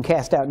 you can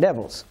cast out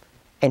devils.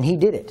 And he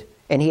did it.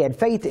 And he had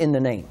faith in the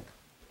name.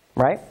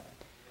 Right?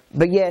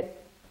 But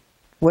yet,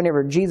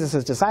 whenever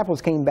Jesus'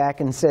 disciples came back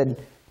and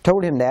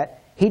told him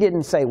that, he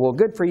didn't say, well,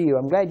 good for you.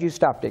 I'm glad you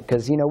stopped it,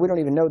 because, we don't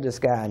even know this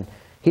guy. And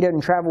he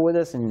doesn't travel with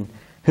us, and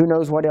who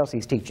knows what else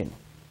he's teaching.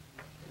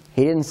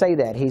 He didn't say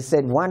that. He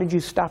said, why did you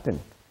stop him?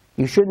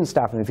 You shouldn't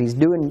stop him. If he's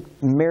doing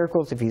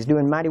miracles, if he's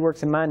doing mighty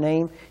works in my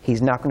name,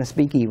 he's not going to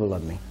speak evil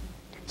of me.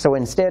 So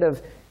instead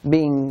of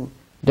being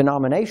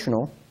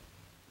denominational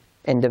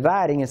and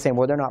dividing and saying,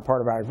 well, they're not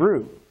part of our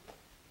group,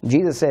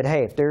 Jesus said,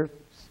 hey, if they're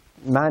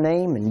my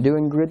name and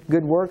doing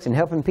good works and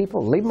helping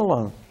people, leave them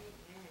alone.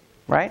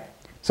 Right?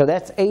 So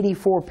that's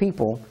 84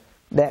 people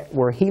that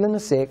were healing the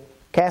sick,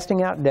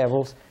 casting out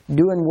devils,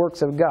 doing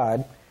works of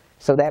God.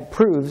 So that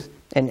proves,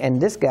 and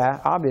this guy,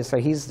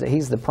 obviously, he's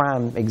the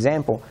prime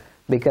example,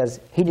 because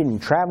he didn't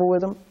travel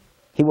with them,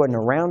 he wasn't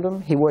around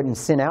them, he wasn't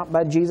sent out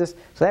by Jesus.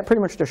 So that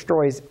pretty much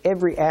destroys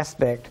every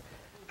aspect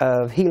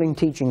of healing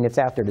teaching that's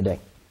out there today.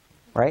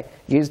 Right?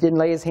 Jesus didn't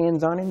lay his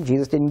hands on him.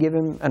 Jesus didn't give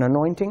him an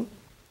anointing.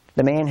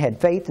 The man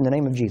had faith in the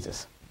name of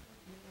Jesus.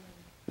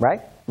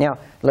 Right? Now,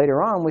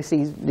 later on, we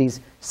see these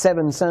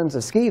 7 sons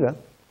of Sceva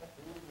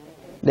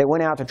that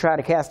went out to try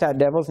to cast out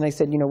devils, and they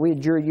said, we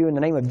adjure you in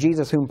the name of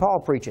Jesus whom Paul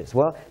preaches.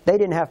 Well, they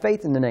didn't have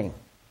faith in the name.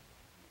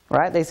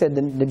 Right? They said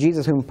the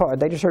Jesus whom Paul,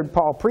 they just heard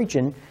Paul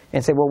preaching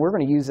and said, well, we're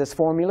going to use this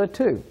formula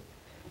too.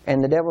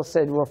 And the devil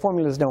said, well,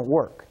 formulas don't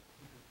work.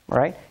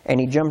 Right? And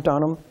he jumped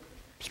on them,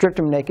 stripped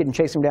them naked, and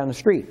chased them down the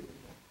street.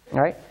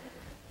 Right?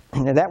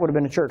 Now, that would have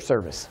been a church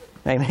service.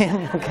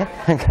 Amen?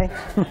 Okay?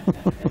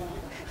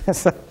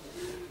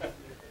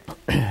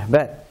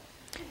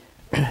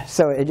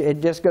 So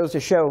it just goes to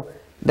show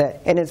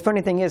that, and the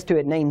funny thing is too,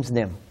 it names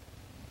them.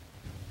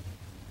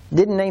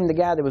 Didn't name the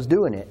guy that was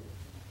doing it.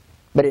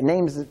 But it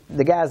names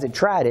the guys that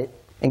tried it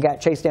and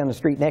got chased down the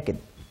street naked.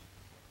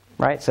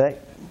 Right? So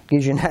that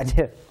gives you an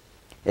idea.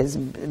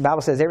 The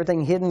Bible says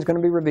everything hidden is going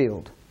to be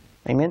revealed.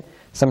 Amen?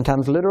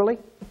 Sometimes literally,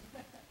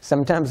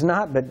 sometimes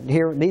not. But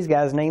here, these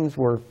guys' names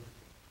were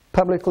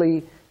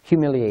publicly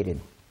humiliated.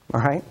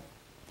 All right?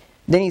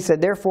 Then he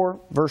said, therefore,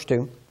 verse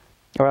 2.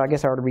 Or I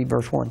guess I ought to read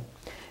verse 1.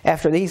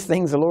 After these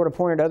things the Lord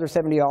appointed other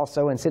 70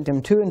 also, and sent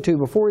them 2 and 2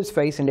 before his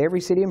face into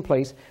every city and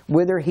place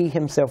whither he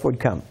himself would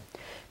come.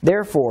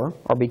 Therefore,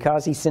 or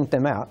because he sent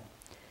them out,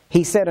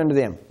 he said unto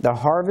them, the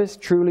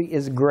harvest truly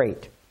is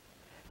great,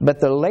 but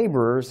the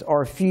laborers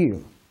are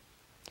few.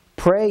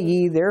 Pray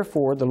ye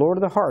therefore the Lord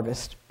of the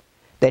harvest,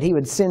 that he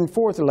would send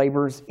forth the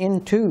laborers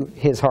into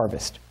his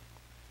harvest.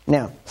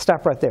 Now,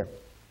 stop right there.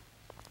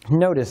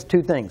 Notice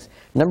 2 things.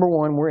 Number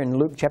 1, we're in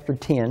Luke chapter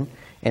 10,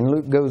 and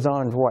Luke goes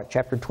on to what?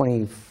 Chapter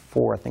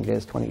 24, I think it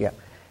is, 20, yeah.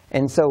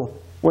 And so,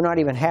 we're not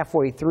even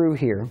halfway through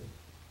here,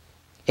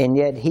 and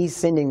yet he's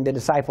sending the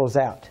disciples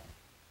out,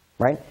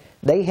 right?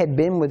 They had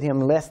been with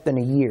him less than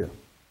a year.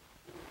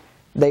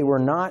 They were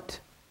not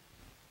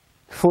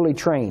fully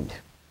trained,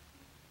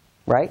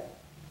 right?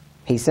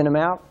 He sent them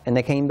out, and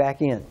they came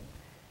back in.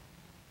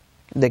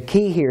 The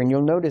key here, and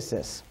you'll notice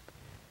this,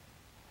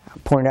 I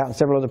pointed out in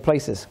several other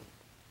places,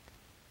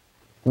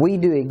 you're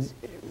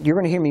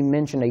going to hear me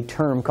mention a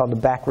term called the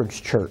backwards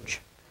church,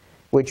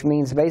 which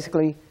means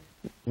basically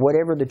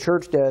whatever the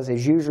church does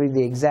is usually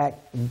the exact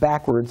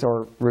backwards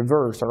or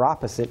reverse or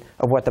opposite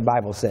of what the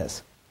Bible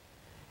says.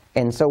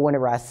 And so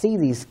whenever I see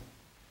these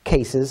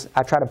cases,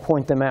 I try to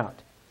point them out.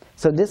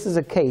 So this is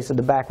a case of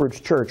the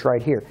backwards church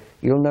right here.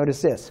 You'll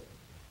notice this.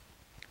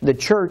 The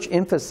church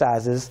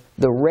emphasizes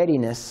the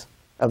readiness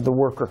of the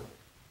worker.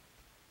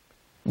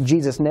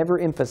 Jesus never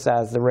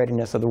emphasized the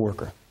readiness of the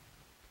worker.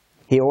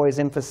 He always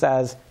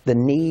emphasized the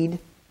need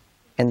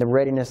and the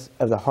readiness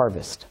of the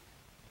harvest.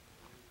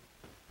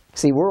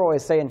 See, we're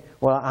always saying,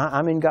 well,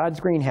 I'm in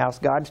God's greenhouse.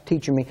 God's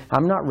teaching me.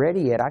 I'm not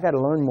ready yet. I got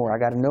to learn more. I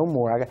got to know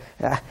more.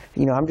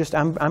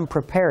 I'm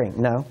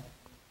preparing. No.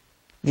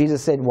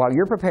 Jesus said, while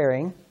you're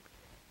preparing,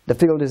 the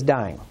field is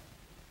dying.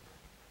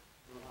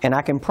 And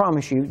I can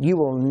promise you, you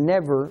will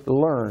never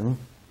learn.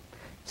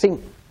 See,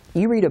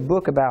 you read a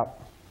book about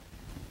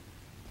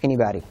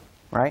anybody,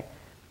 right?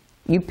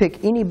 You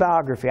pick any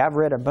biography. I've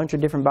read a bunch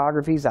of different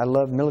biographies. I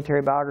love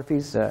military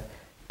biographies.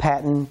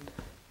 Patton,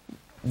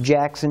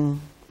 Jackson,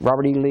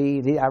 Robert E.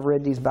 Lee. I've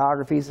read these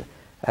biographies,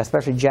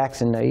 especially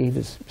Jackson. He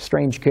was a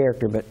strange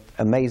character, but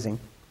amazing.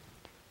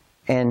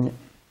 And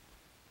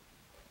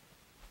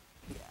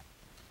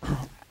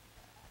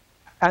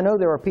I know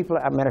there are people,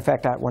 as a matter of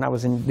fact, when I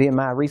was in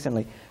VMI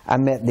recently, I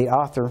met the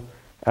author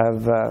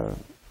of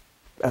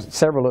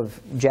several of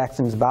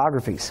Jackson's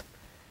biographies.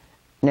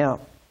 Now,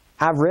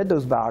 I've read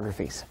those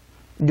biographies.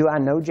 Do I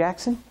know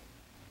Jackson?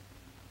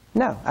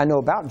 No, I know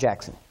about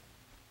Jackson,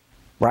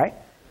 right?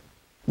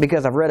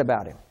 Because I've read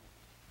about him.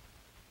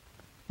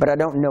 But I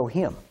don't know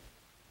him.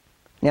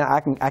 Now,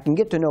 I can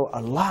get to know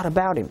a lot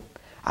about him.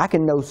 I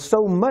can know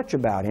so much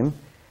about him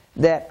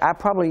that I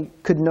probably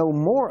could know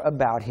more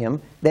about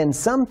him than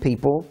some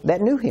people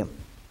that knew him.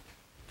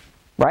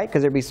 Right?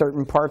 Because there'd be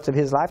certain parts of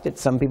his life that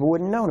some people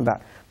wouldn't have known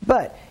about.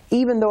 But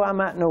even though I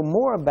might know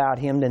more about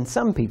him than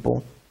some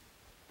people,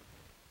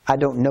 I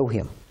don't know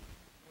him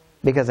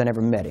because I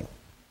never met him.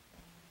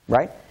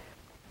 Right?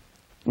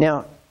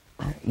 Now,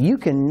 you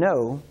can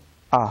know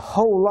a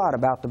whole lot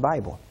about the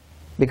Bible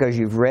because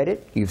you've read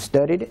it, you've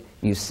studied it,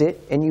 you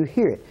sit and you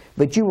hear it.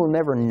 But you will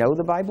never know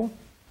the Bible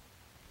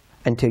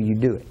until you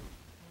do it.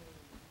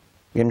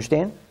 You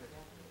understand?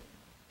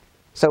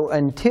 So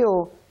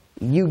until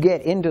you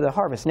get into the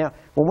harvest. Now,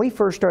 when we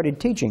first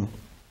started teaching,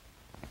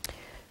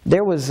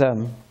 there was,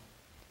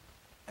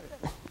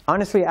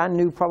 honestly, I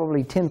knew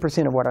probably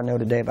 10% of what I know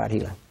today about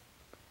healing.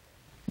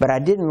 But I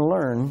didn't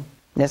learn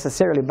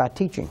necessarily by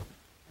teaching.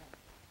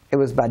 It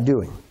was by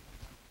doing.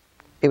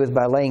 It was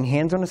by laying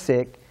hands on the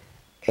sick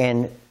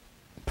and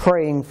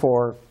praying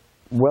for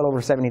well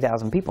over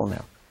 70,000 people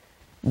now.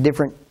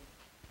 Different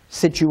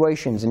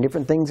situations and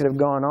different things that have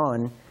gone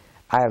on,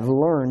 I have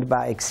learned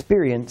by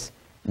experience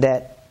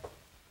that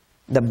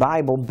the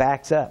Bible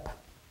backs up.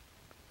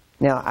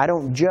 Now, I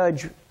don't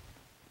judge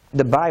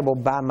the Bible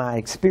by my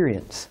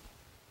experience.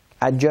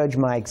 I judge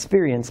my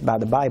experience by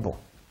the Bible.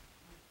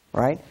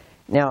 Right?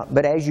 Now,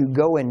 but as you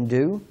go and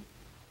do,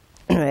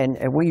 and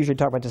we usually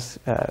talk about this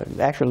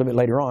actually a little bit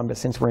later on, but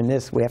since we're in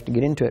this, we have to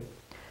get into it.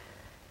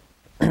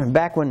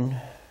 Back when,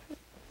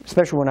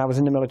 especially when I was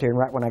in the military and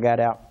right when I got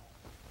out,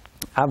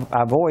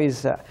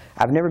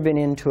 I've never been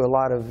into a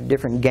lot of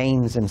different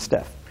games and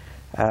stuff.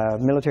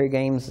 Military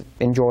games,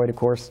 enjoyed, of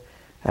course.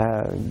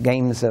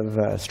 Games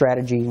of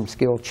strategy and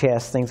skill,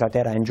 chess, things like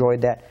that, I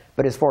enjoyed that.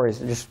 But as far as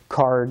just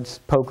cards,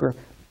 poker,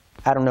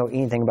 I don't know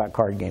anything about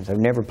card games. I've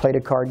never played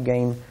a card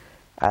game.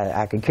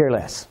 I could care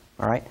less,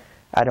 all right?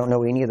 I don't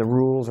know any of the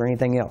rules or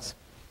anything else.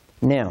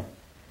 Now,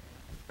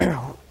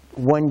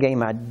 one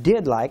game I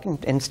did like,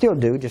 and still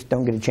do, just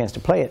don't get a chance to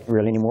play it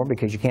really anymore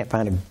because you can't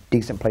find a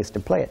decent place to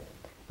play it,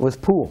 was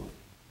pool.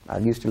 I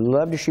used to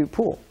love to shoot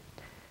pool.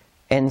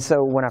 And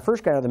so when I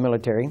first got out of the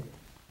military,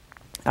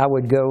 I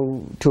would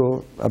go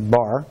to a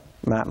bar.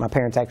 My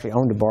parents actually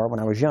owned a bar when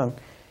I was young.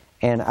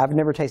 And I've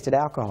never tasted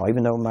alcohol,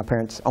 even though my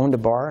parents owned a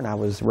bar and I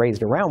was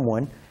raised around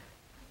one.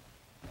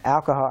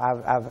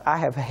 Alcohol, I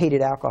have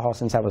hated alcohol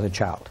since I was a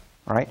child,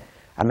 all right?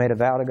 I made a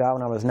vow to God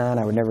when I was 9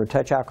 I would never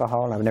touch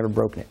alcohol, and I've never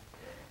broken it.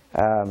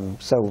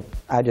 So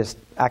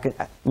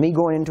me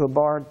going into a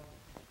bar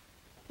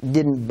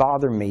didn't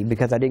bother me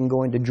because I didn't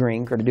go in to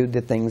drink or to do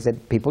the things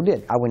that people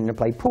did. I went in to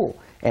play pool.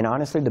 And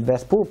honestly, the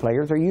best pool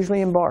players are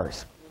usually in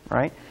bars,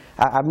 right?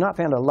 I've not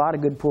found a lot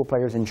of good pool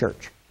players in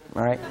church,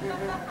 all right?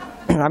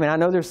 I mean, I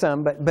know there's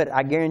some, but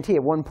I guarantee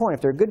at one point,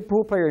 if they're a good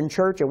pool player in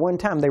church, at one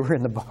time they were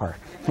in the bar.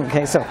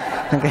 Okay, so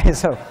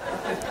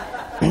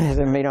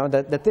you know,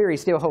 the theory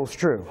still holds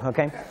true,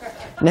 okay?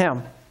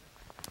 Now,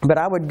 but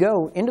I would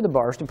go into the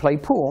bars to play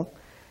pool,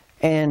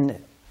 and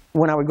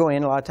when I would go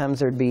in, a lot of times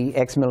there'd be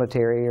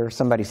ex-military or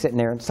somebody sitting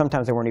there, and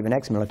sometimes they weren't even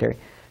ex-military.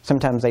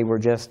 Sometimes they were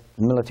just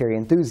military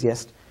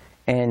enthusiasts,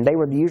 and they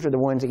were usually the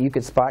ones that you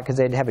could spot because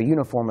they'd have a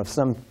uniform of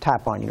some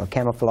type on, you know,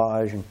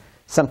 camouflage and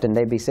something.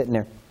 They'd be sitting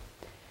there.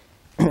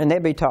 And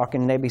they'd be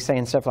talking, and they'd be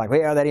saying stuff like, well,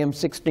 yeah, that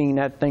M16,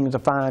 that thing's a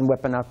fine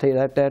weapon, I'll tell you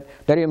that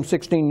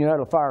M16, you know,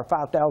 it'll fire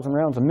 5,000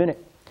 rounds a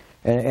minute.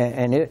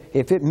 And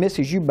if it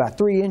misses you by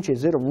 3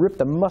 inches, it'll rip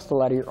the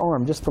muscle out of your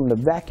arm just from the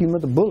vacuum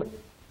of the bullet.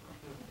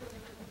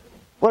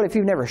 Well, if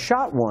you've never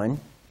shot one,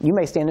 you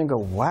may stand there and go,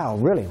 wow,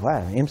 really?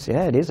 Wow, MC,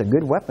 that is a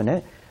good weapon.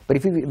 Eh? But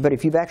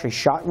if you've actually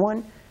shot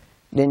one,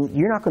 then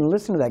you're not going to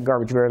listen to that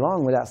garbage very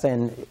long without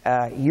saying,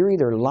 you're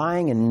either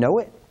lying and know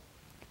it,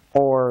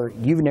 or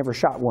you've never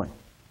shot one.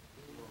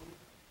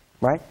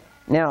 Right?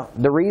 Now,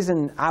 the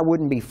reason I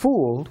wouldn't be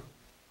fooled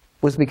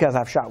was because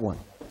I've shot one.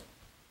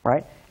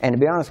 Right? And to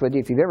be honest with you,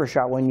 if you've ever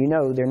shot one, you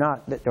know they're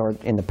not, or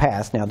in the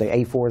past, now the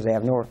A4s they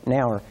have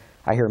now are,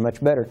 I hear,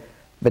 much better.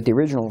 But the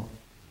original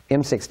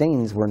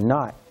M16s were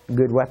not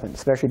good weapons,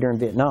 especially during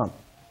Vietnam.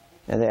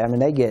 And I mean,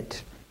 they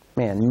get,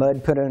 man,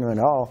 mud put in them at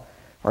all,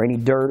 or any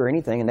dirt or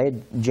anything, and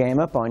they'd jam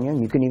up on you,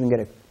 and you couldn't even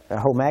get a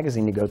whole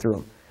magazine to go through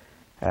them.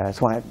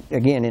 That's why,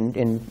 again,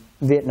 in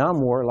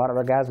Vietnam War, a lot of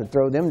our guys would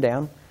throw them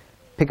down,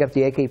 pick up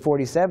the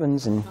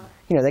AK-47s, and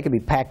you know they could be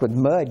packed with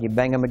mud. You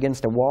bang them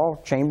against a wall,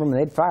 chamber them,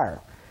 and they'd fire.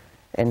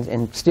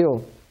 And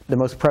still the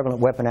most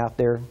prevalent weapon out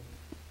there,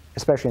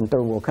 especially in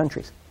third world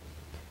countries.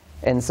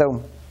 And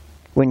so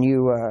when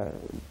you,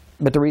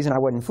 but the reason I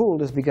wasn't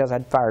fooled is because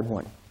I'd fired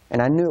one,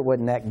 and I knew it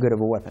wasn't that good of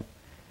a weapon.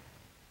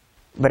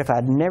 But if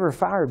I'd never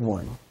fired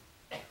one,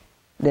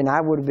 then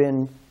I would have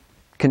been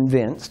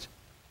convinced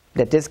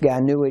that this guy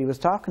knew what he was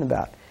talking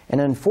about.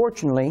 And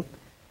unfortunately,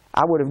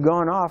 I would have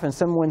gone off and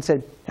someone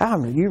said,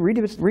 oh, you read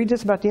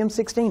this about the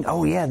M16?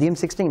 Oh yeah, the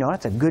M16, oh,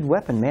 that's a good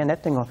weapon, man.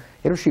 That thing,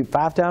 it'll shoot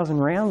 5,000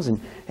 rounds. And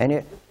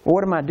well,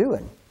 what am I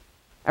doing?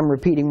 I'm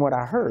repeating what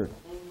I heard,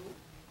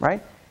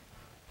 right?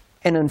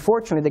 And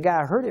unfortunately, the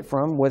guy I heard it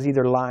from was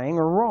either lying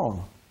or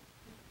wrong.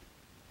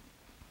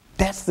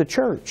 That's the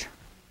church.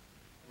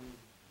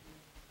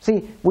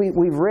 See,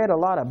 we've read a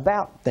lot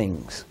about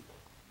things,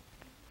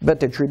 but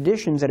the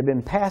traditions that have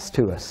been passed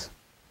to us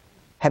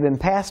have been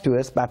passed to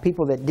us by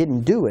people that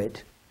didn't do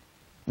it.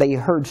 They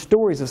heard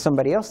stories of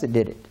somebody else that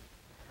did it,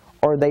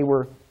 or they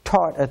were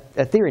taught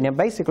a theory. Now,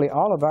 basically,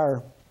 all of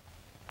our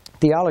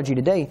theology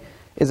today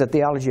is a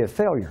theology of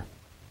failure.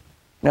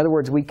 In other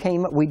words, we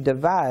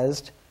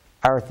devised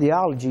our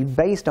theology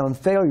based on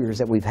failures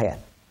that we've had.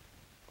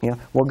 You know,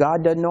 well,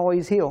 God doesn't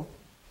always heal.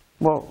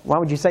 Well, why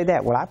would you say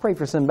that? Well, I prayed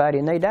for somebody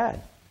and they died.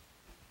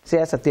 See,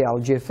 that's a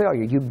theology of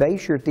failure. You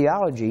base your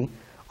theology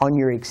on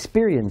your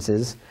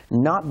experiences,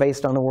 not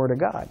based on the Word of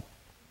God.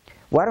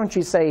 Why don't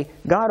you say,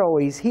 God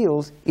always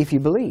heals if you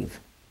believe?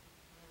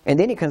 And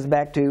then it comes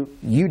back to,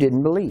 you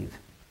didn't believe.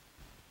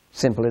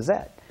 Simple as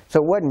that.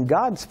 So it wasn't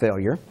God's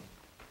failure.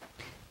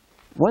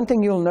 One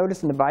thing you'll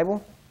notice in the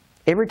Bible,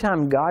 every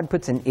time God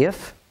puts an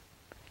if,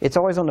 it's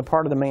always on the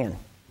part of the man.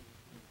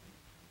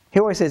 He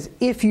always says,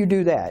 if you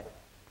do that,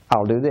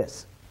 I'll do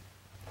this.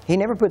 He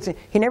never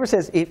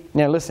says,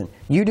 now listen,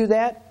 you do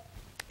that,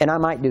 and I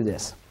might do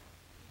this.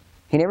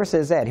 He never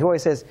says that. He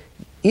always says,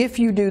 if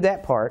you do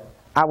that part,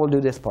 I will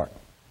do this part.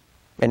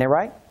 Isn't that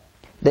right?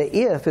 The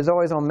if is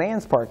always on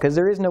man's part, because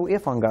there is no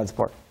if on God's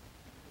part.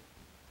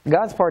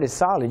 God's part is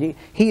solid.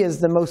 He is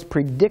the most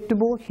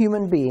predictable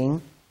human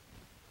being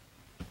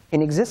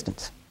in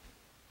existence.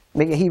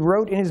 He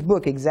wrote in his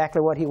book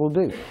exactly what he will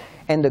do.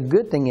 And the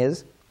good thing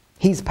is,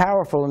 he's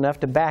powerful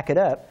enough to back it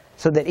up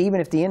so that even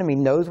if the enemy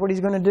knows what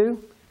he's going to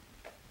do,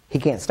 he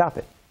can't stop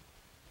it.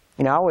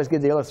 You know, I always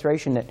give the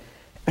illustration that,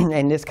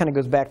 and this kind of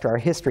goes back to our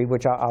history,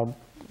 which I'll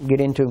get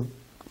into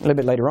a little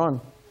bit later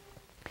on.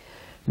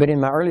 But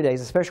in my early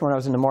days, especially when I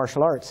was in the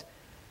martial arts,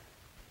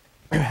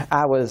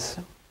 I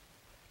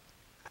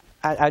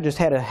just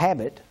had a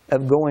habit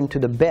of going to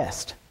the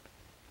best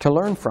to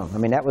learn from. I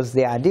mean, that was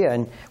the idea.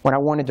 And when I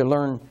wanted to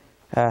learn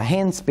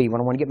hand speed, when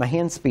I wanted to get my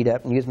hand speed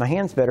up and use my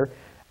hands better,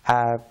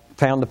 I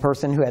found the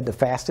person who had the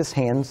fastest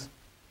hands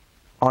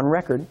on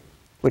record,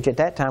 which at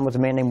that time was a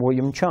man named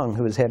William Chung,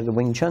 who was head of the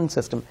Wing Chun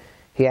system.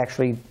 He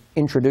actually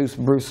introduced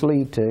Bruce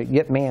Lee to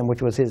Yip Man,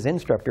 which was his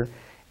instructor,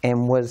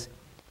 and was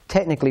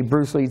technically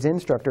Bruce Lee's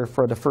instructor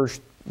for the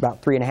first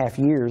about 3.5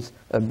 years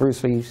of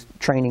Bruce Lee's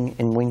training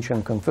in Wing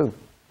Chun Kung Fu.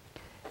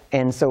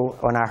 And so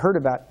when I heard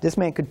about this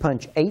man could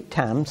punch 8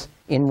 times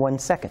in 1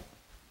 second,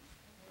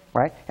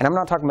 right? And I'm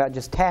not talking about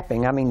just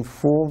tapping. I mean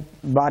full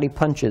body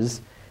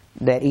punches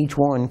that each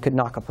one could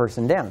knock a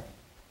person down.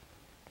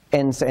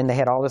 And so, and they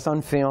had all this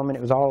on film, and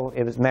it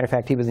was, matter of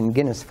fact, he was in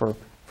Guinness for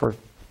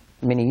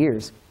many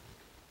years.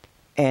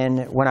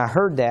 And when I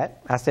heard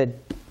that, I said,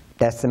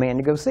 that's the man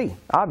to go see.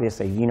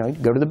 Obviously, you know,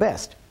 go to the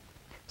best.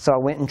 So I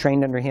went and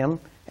trained under him,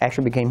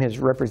 actually became his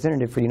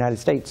representative for the United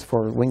States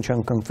for Wing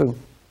Chun Kung Fu,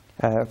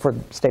 for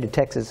the state of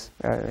Texas,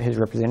 his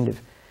representative.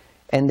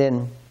 And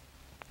then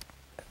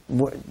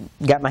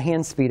got my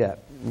hands speed up,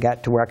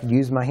 got to where I could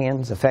use my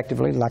hands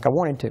effectively like I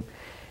wanted to.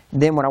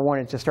 Then when I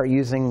wanted to start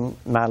using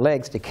my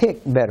legs to kick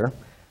better,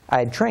 I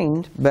had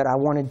trained, but I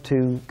wanted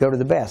to go to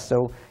the best.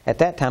 So at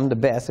that time, the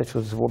best, which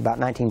was about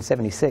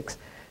 1976,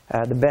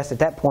 the best at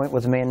that point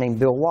was a man named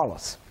Bill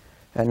Wallace,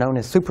 known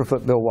as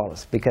Superfoot Bill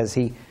Wallace, because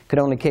he could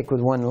only kick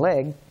with one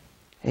leg.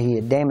 He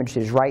had damaged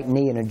his right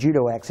knee in a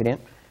judo accident,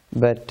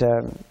 but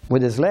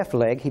with his left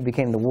leg, he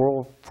became the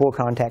world full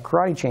contact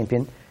karate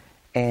champion,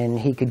 and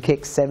he could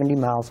kick 70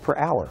 miles per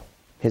hour.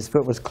 His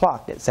foot was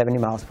clocked at 70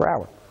 miles per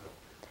hour.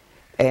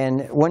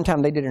 And one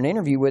time they did an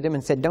interview with him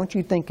and said, don't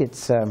you think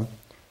it's,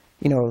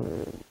 you know,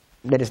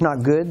 that it's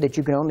not good that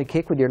you can only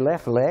kick with your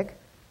left leg?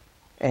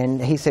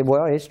 And he said,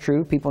 well, it's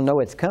true. People know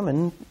it's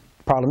coming.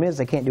 Problem is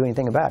they can't do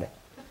anything about it.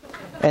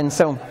 And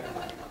so,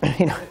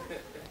 you know,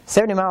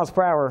 70 miles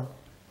per hour,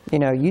 you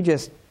know, you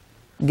just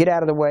get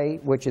out of the way,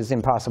 which is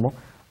impossible,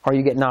 or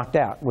you get knocked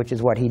out, which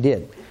is what he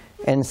did.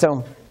 And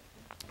so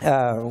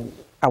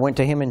I went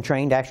to him and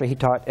trained. Actually, he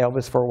taught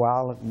Elvis for a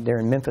while there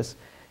in Memphis,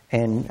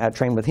 and I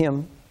trained with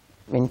him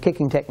in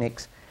kicking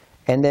techniques.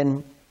 And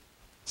then,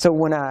 so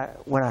when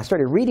I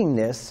started reading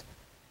this,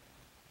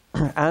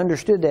 I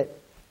understood that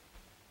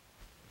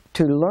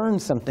to learn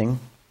something,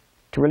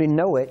 to really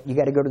know it, you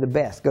got to go to the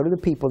best. Go to the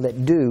people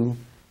that do,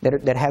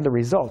 that have the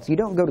results. You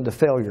don't go to the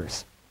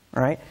failures,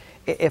 all right?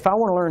 If I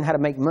want to learn how to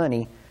make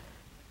money,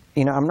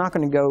 you know, I'm not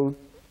going to go,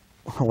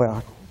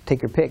 well,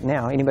 take your pick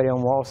now. Anybody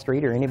on Wall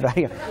Street or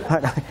anybody,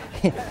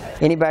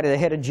 anybody the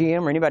head of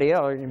GM or anybody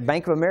else,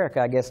 Bank of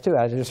America, I guess, too.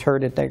 I just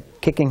heard that they're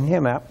kicking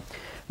him out.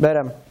 But,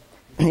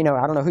 you know,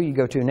 I don't know who you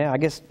go to now. I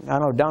guess, I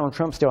don't know, Donald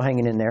Trump's still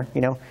hanging in there.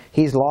 You know,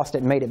 he's lost it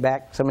and made it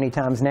back so many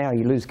times now,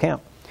 you lose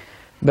count.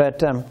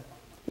 But,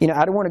 you know,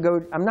 I don't want to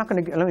go, I'm not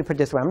going to, let me put it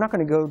this way. I'm not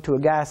going to go to a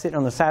guy sitting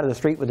on the side of the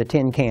street with a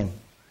tin can,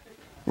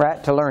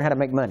 right, to learn how to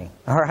make money,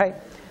 all right?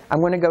 I'm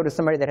going to go to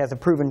somebody that has a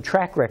proven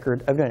track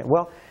record of doing it.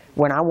 Well,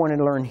 when I wanted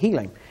to learn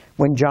healing,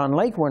 when John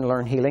Lake wanted to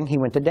learn healing, he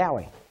went to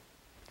Dowie.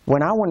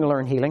 When I wanted to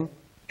learn healing,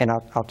 and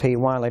I'll tell you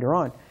why later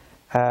on,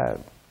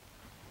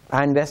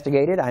 I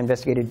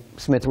investigated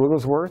Smith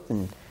Wigglesworth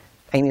and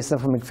Amy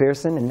Semple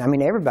McPherson, and I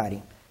mean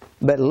everybody.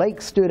 But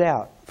Lake stood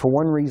out for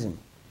one reason.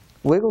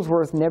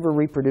 Wigglesworth never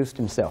reproduced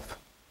himself.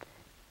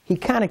 He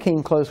kind of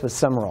came close with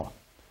Summerall,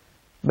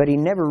 but he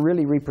never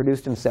really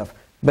reproduced himself.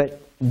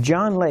 But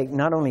John Lake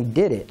not only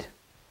did it,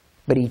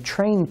 but he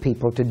trained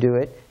people to do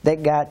it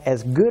that got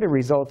as good a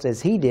results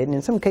as he did, and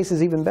in some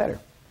cases even better.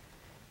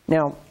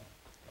 Now,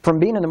 from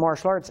being in the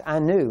martial arts, I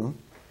knew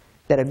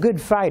that a good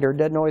fighter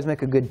doesn't always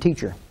make a good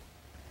teacher.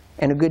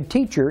 And a good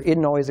teacher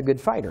isn't always a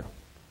good fighter.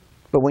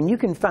 But when you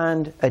can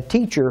find a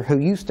teacher who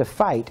used to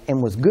fight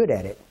and was good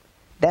at it,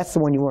 that's the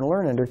one you want to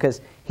learn under,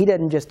 because he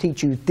doesn't just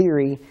teach you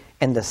theory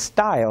and the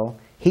style,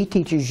 he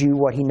teaches you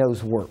what he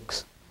knows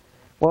works.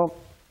 Well,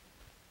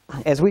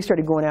 as we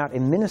started going out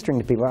and ministering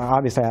to people,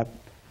 obviously I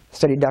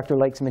studied Dr.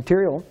 Lake's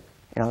material,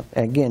 and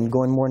again,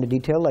 going more into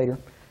detail later,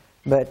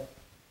 but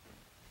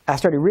I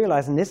started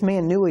realizing this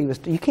man knew he was,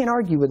 you can't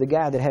argue with a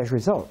guy that has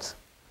results.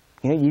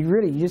 You know,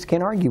 you just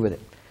can't argue with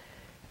it,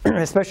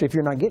 especially if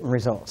you're not getting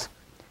results.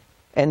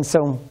 And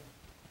so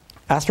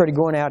I started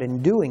going out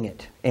and doing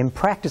it and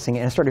practicing it,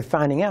 and I started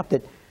finding out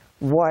that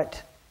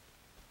what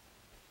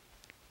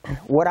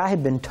I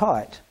had been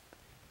taught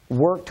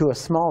worked to a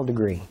small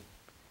degree,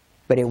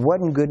 but it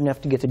wasn't good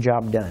enough to get the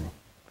job done.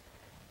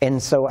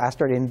 And so I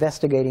started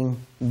investigating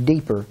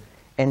deeper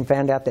and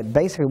found out that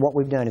basically what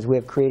we've done is we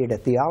have created a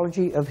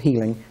theology of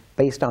healing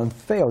based on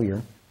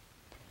failure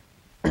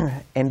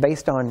and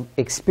based on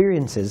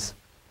experiences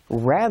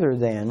rather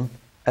than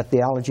a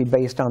theology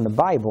based on the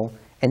Bible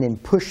and then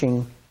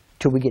pushing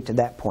till we get to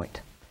that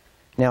point.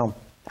 Now,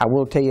 I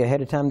will tell you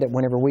ahead of time that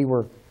when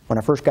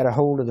I first got a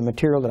hold of the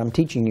material that I'm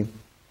teaching you,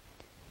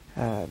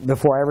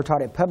 before I ever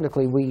taught it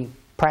publicly, we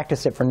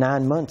practiced it for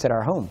 9 months at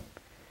our home.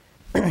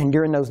 And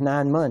during those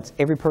 9 months,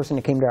 every person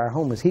that came to our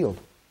home was healed.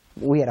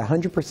 We had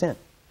 100%.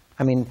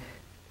 I mean,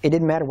 it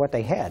didn't matter what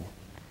they had.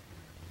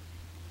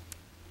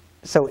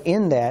 So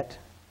in that,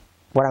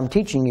 what I'm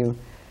teaching you,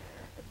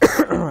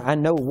 I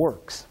know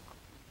works.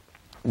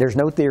 There's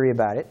no theory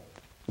about it.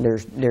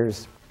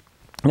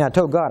 Now I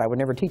told God I would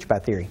never teach by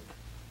theory.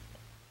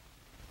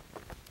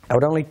 I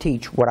would only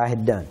teach what I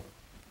had done.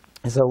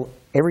 And so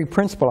every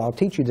principle I'll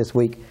teach you this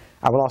week,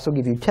 I will also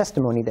give you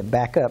testimony that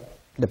back up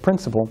the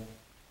principle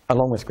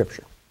along with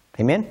Scripture.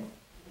 Amen?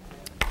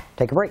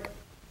 Take a break.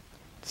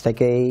 Let's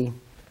take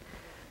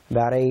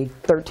about a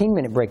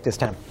 13-minute break this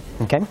time.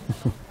 Okay?